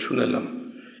আপনাদের শুনেলাম,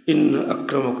 ইন্না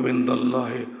আক্রামাকুম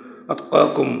ইনদাল্লাহি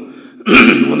আতকাকুম।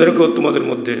 মনে রেখো তোমাদের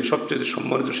মধ্যে সবচেয়ে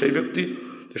সম্মানিত সেই ব্যক্তি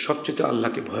যে সবচেয়ে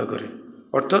আল্লাহকে ভয় করে,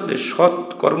 অর্থাৎ সৎ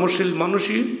কর্মশীল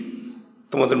মানুষই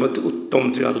তোমাদের মধ্যে উত্তম,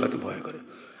 যে আল্লাহকে ভয় করে।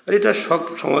 আর এটা সব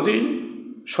সমাজেই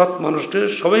সৎ মানুষকে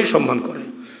সবাই সম্মান করে,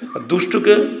 আর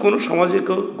দুষ্টকে কোনো সমাজে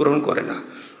কেউ গ্রহণ করে না।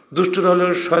 দুষ্টরা হলো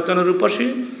শয়তানের উপাসী,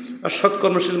 আর সৎ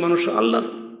কর্মশীল মানুষ আল্লাহর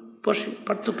উপাসী,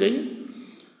 পার্থক্যই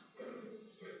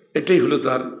এটাই হলো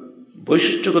তার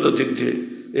বৈশিষ্ট্যগত দিক দিয়ে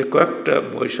এই কয়েকটা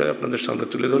বিষয় আপনাদের সামনে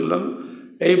তুলে ধরলাম।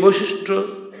 এই বৈশিষ্ট্য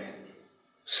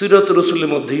সিরাত রাসূলের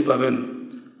মধ্যেই পাবেন,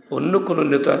 অন্য কোনো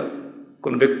নেতা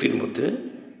কোন ব্যক্তির মধ্যে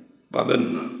পাবেন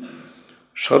না।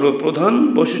 সর্বপ্রধান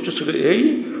বৈশিষ্ট্য ছিল এই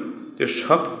যে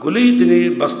সবগুলিই তিনি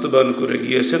বাস্তবায়ন করে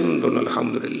গিয়েছেন।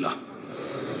 আলহামদুলিল্লাহ।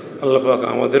 আল্লাহ পাক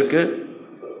আমাদেরকে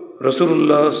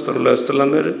রাসূলুল্লাহ সাল্লাল্লাহু আলাইহি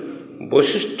ওয়াসাল্লামের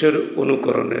বৈশিষ্ট্যের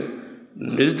অনুকরণে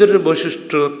নিজেদের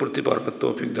বৈশিষ্ট্য প্রতিপালনের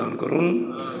তৌফিক দান করুন।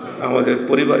 আমাদের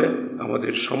পরিবারে,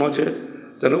 আমাদের সমাজে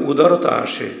যেন উদারতা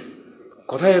আসে,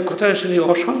 কথায় কথায় শুনি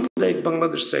অসাম্প্রদায়িক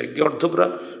বাংলাদেশ চাই। গর্ধবরা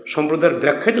সম্প্রদায়ের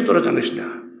ব্যাখ্যাই তো তোরা জানিস না।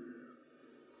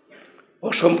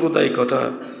 অসাম্প্রদায়িকতা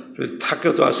যদি থাকে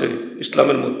তো আসে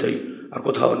ইসলামের মধ্যেই, আর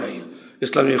কোথাও নাই।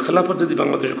 ইসলামী খেলাফত যদি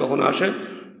বাংলাদেশে কখনো আসে,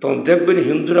 তখন দেখবেন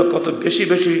হিন্দুরা কত বেশি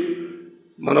বেশি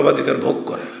মানবাধিকার ভোগ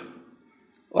করে,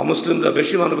 অমুসলিমরা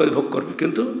বেশি মানবাধিকার ভোগ করবে,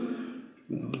 কিন্তু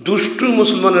দুষ্টু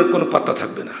মুসলমানের কোনো পাত্তা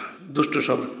থাকবে না, দুষ্টু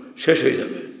সব শেষ হয়ে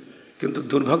যাবে। কিন্তু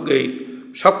দুর্ভাগ্য এই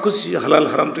সব কিছু হালাল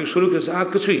হারাম থেকে শুরু করেছে, আর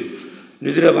কিছুই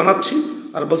নিজেরা বানাচ্ছি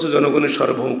আর বলছে জনগণের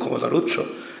সার্বভৌম ক্ষমতার উৎস।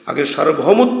 আগে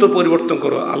সার্বভৌমত্ব পরিবর্তন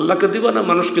করো, আল্লাহকে দিবা না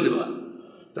মানুষকে দিবা?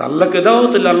 আল্লাহকে দাও,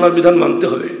 তাহলে আল্লাহর বিধান মানতে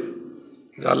হবে।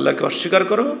 আল্লাহকে অস্বীকার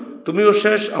করো, তুমিও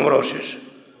শেষ, আমরাও শেষ।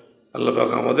 আল্লাহ পাক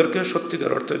আমাদেরকে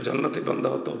সত্যিকার অর্থে জান্নাতি বান্দা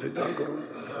হতে তৌফিক দান করুন।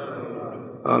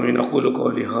 আমিন। আকুলু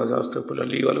কওলি হাযা আস্তাগফিরুল্লাহ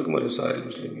লি ওয়া লাকুম ওয়া লিসাইরিল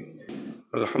মুসলিমিন।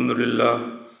 আলহামদুলিল্লাহ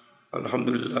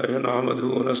আলহামদুলিল্লাহ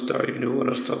নাহমাদুহু ওয়া নাস্তাঈনুহু ওয়া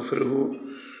নাস্তাগফিরুহু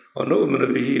ওয়া নু'মিনু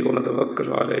বিহি ওয়া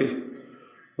নাতাওয়াক্কালু আলাইহি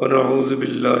ওয়া নাউযু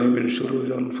বিল্লাহি মিন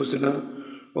শুরুরি আনফুসিনা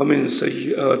ওয়া মিন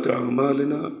সাইয়্যাতি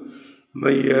আ'মালিনা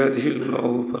মান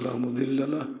ইয়াহদিহিল্লাহু ফালা মুদিল্লা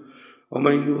লাহু ওয়া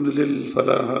মান ইউদ্লিল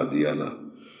ফালা হাদিয়া লাহু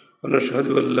ওয়া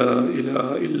নাশহাদু আন লা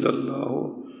ইলাহা ইল্লাল্লাহু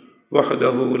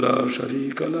ওয়াহদাহু লা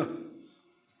শারীকা লাহু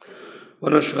ওয়া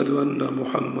নাশহাদু আন্না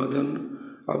মুহাম্মাদান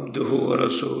আবদুহু ওয়া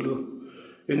রাসূলুহু।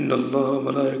 ইন্নাল্লাহা ওয়া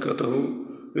মালায়েকাতাহু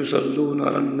ইউসাল্লুনা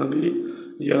আলান নবী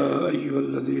ইয়া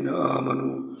আইয়ুহাল্লাযীনা আমানু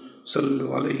সাল্লু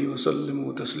আলাইহি ওয়া সাল্লিমু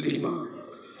তাসলিমা।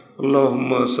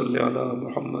 আল্লাহুম্মা সাল্লি আলা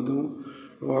মুহাম্মাদ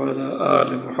ওয়া আলা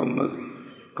আলি মুহাম্মাদ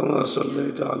কামা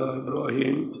সাল্লাইতা আলা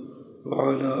ইব্রাহিম ওয়া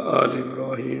আলা আলি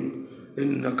ইব্রাহিম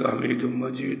ইন্নাকা হামিদুম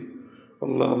মাজিদ।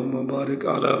 আল্লাহুম্মা বারিক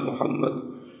আলা মুহাম্মাদ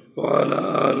ওয়া আলা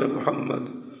আলি মুহাম্মাদ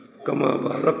কামা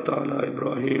বারাকতা আলা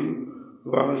ইব্রাহিম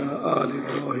ওয়া আলা আলি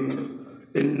ইব্রাহিম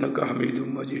ইন্নাকা হামিদুম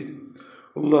মাজিদ।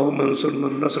 আল্লাহুম্মা আনসুর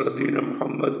মান নাসারা দীন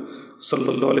মুহাম্মদ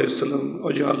সাল্লাল্লাহু আলাইহি ওয়াসাল্লাম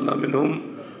ওয়াজআলনা মিনহুম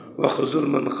ওয়া খুযুল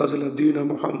মান খাযালা দীন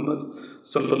মুহাম্মদ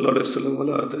সাল্লাল্লাহু আলাইহি ওয়াসাল্লাম ওয়া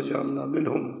লা তাজআলনা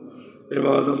মিনহুম।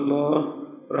 ইবাদাল্লাহ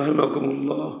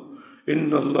রাহিমাকুমুল্লাহ,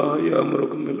 ইন্নাল্লাহা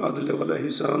ইয়া'মুরুকুম বিল আদলি ওয়াল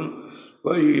ইহসান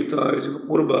ওয়া ইতা'i যিল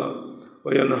কুরবা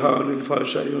ওয়া ইয়ানহা আনিল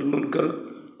ফাহশাই ওয়াল মুনকার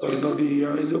ওয়াল বাগই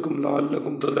ইয়া'iযুকুম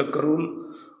লা'আল্লাকুম তাযাক্কারুন।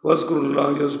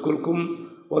 ওয়াজকুরুল্লাহা ইয়াযকুরকুম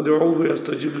ওয়াদউহু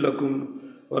ইয়াস্তাজিব লাকুম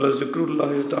ওয়া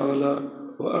লাযিকরুল্লাহি তাআলা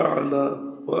ওয়া আ'লা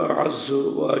ওয়া আ'আজ্জু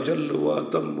ওয়া আজাল্লু ওয়া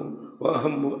আতাম্মু ওয়া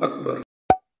আহাম্মু আকবার।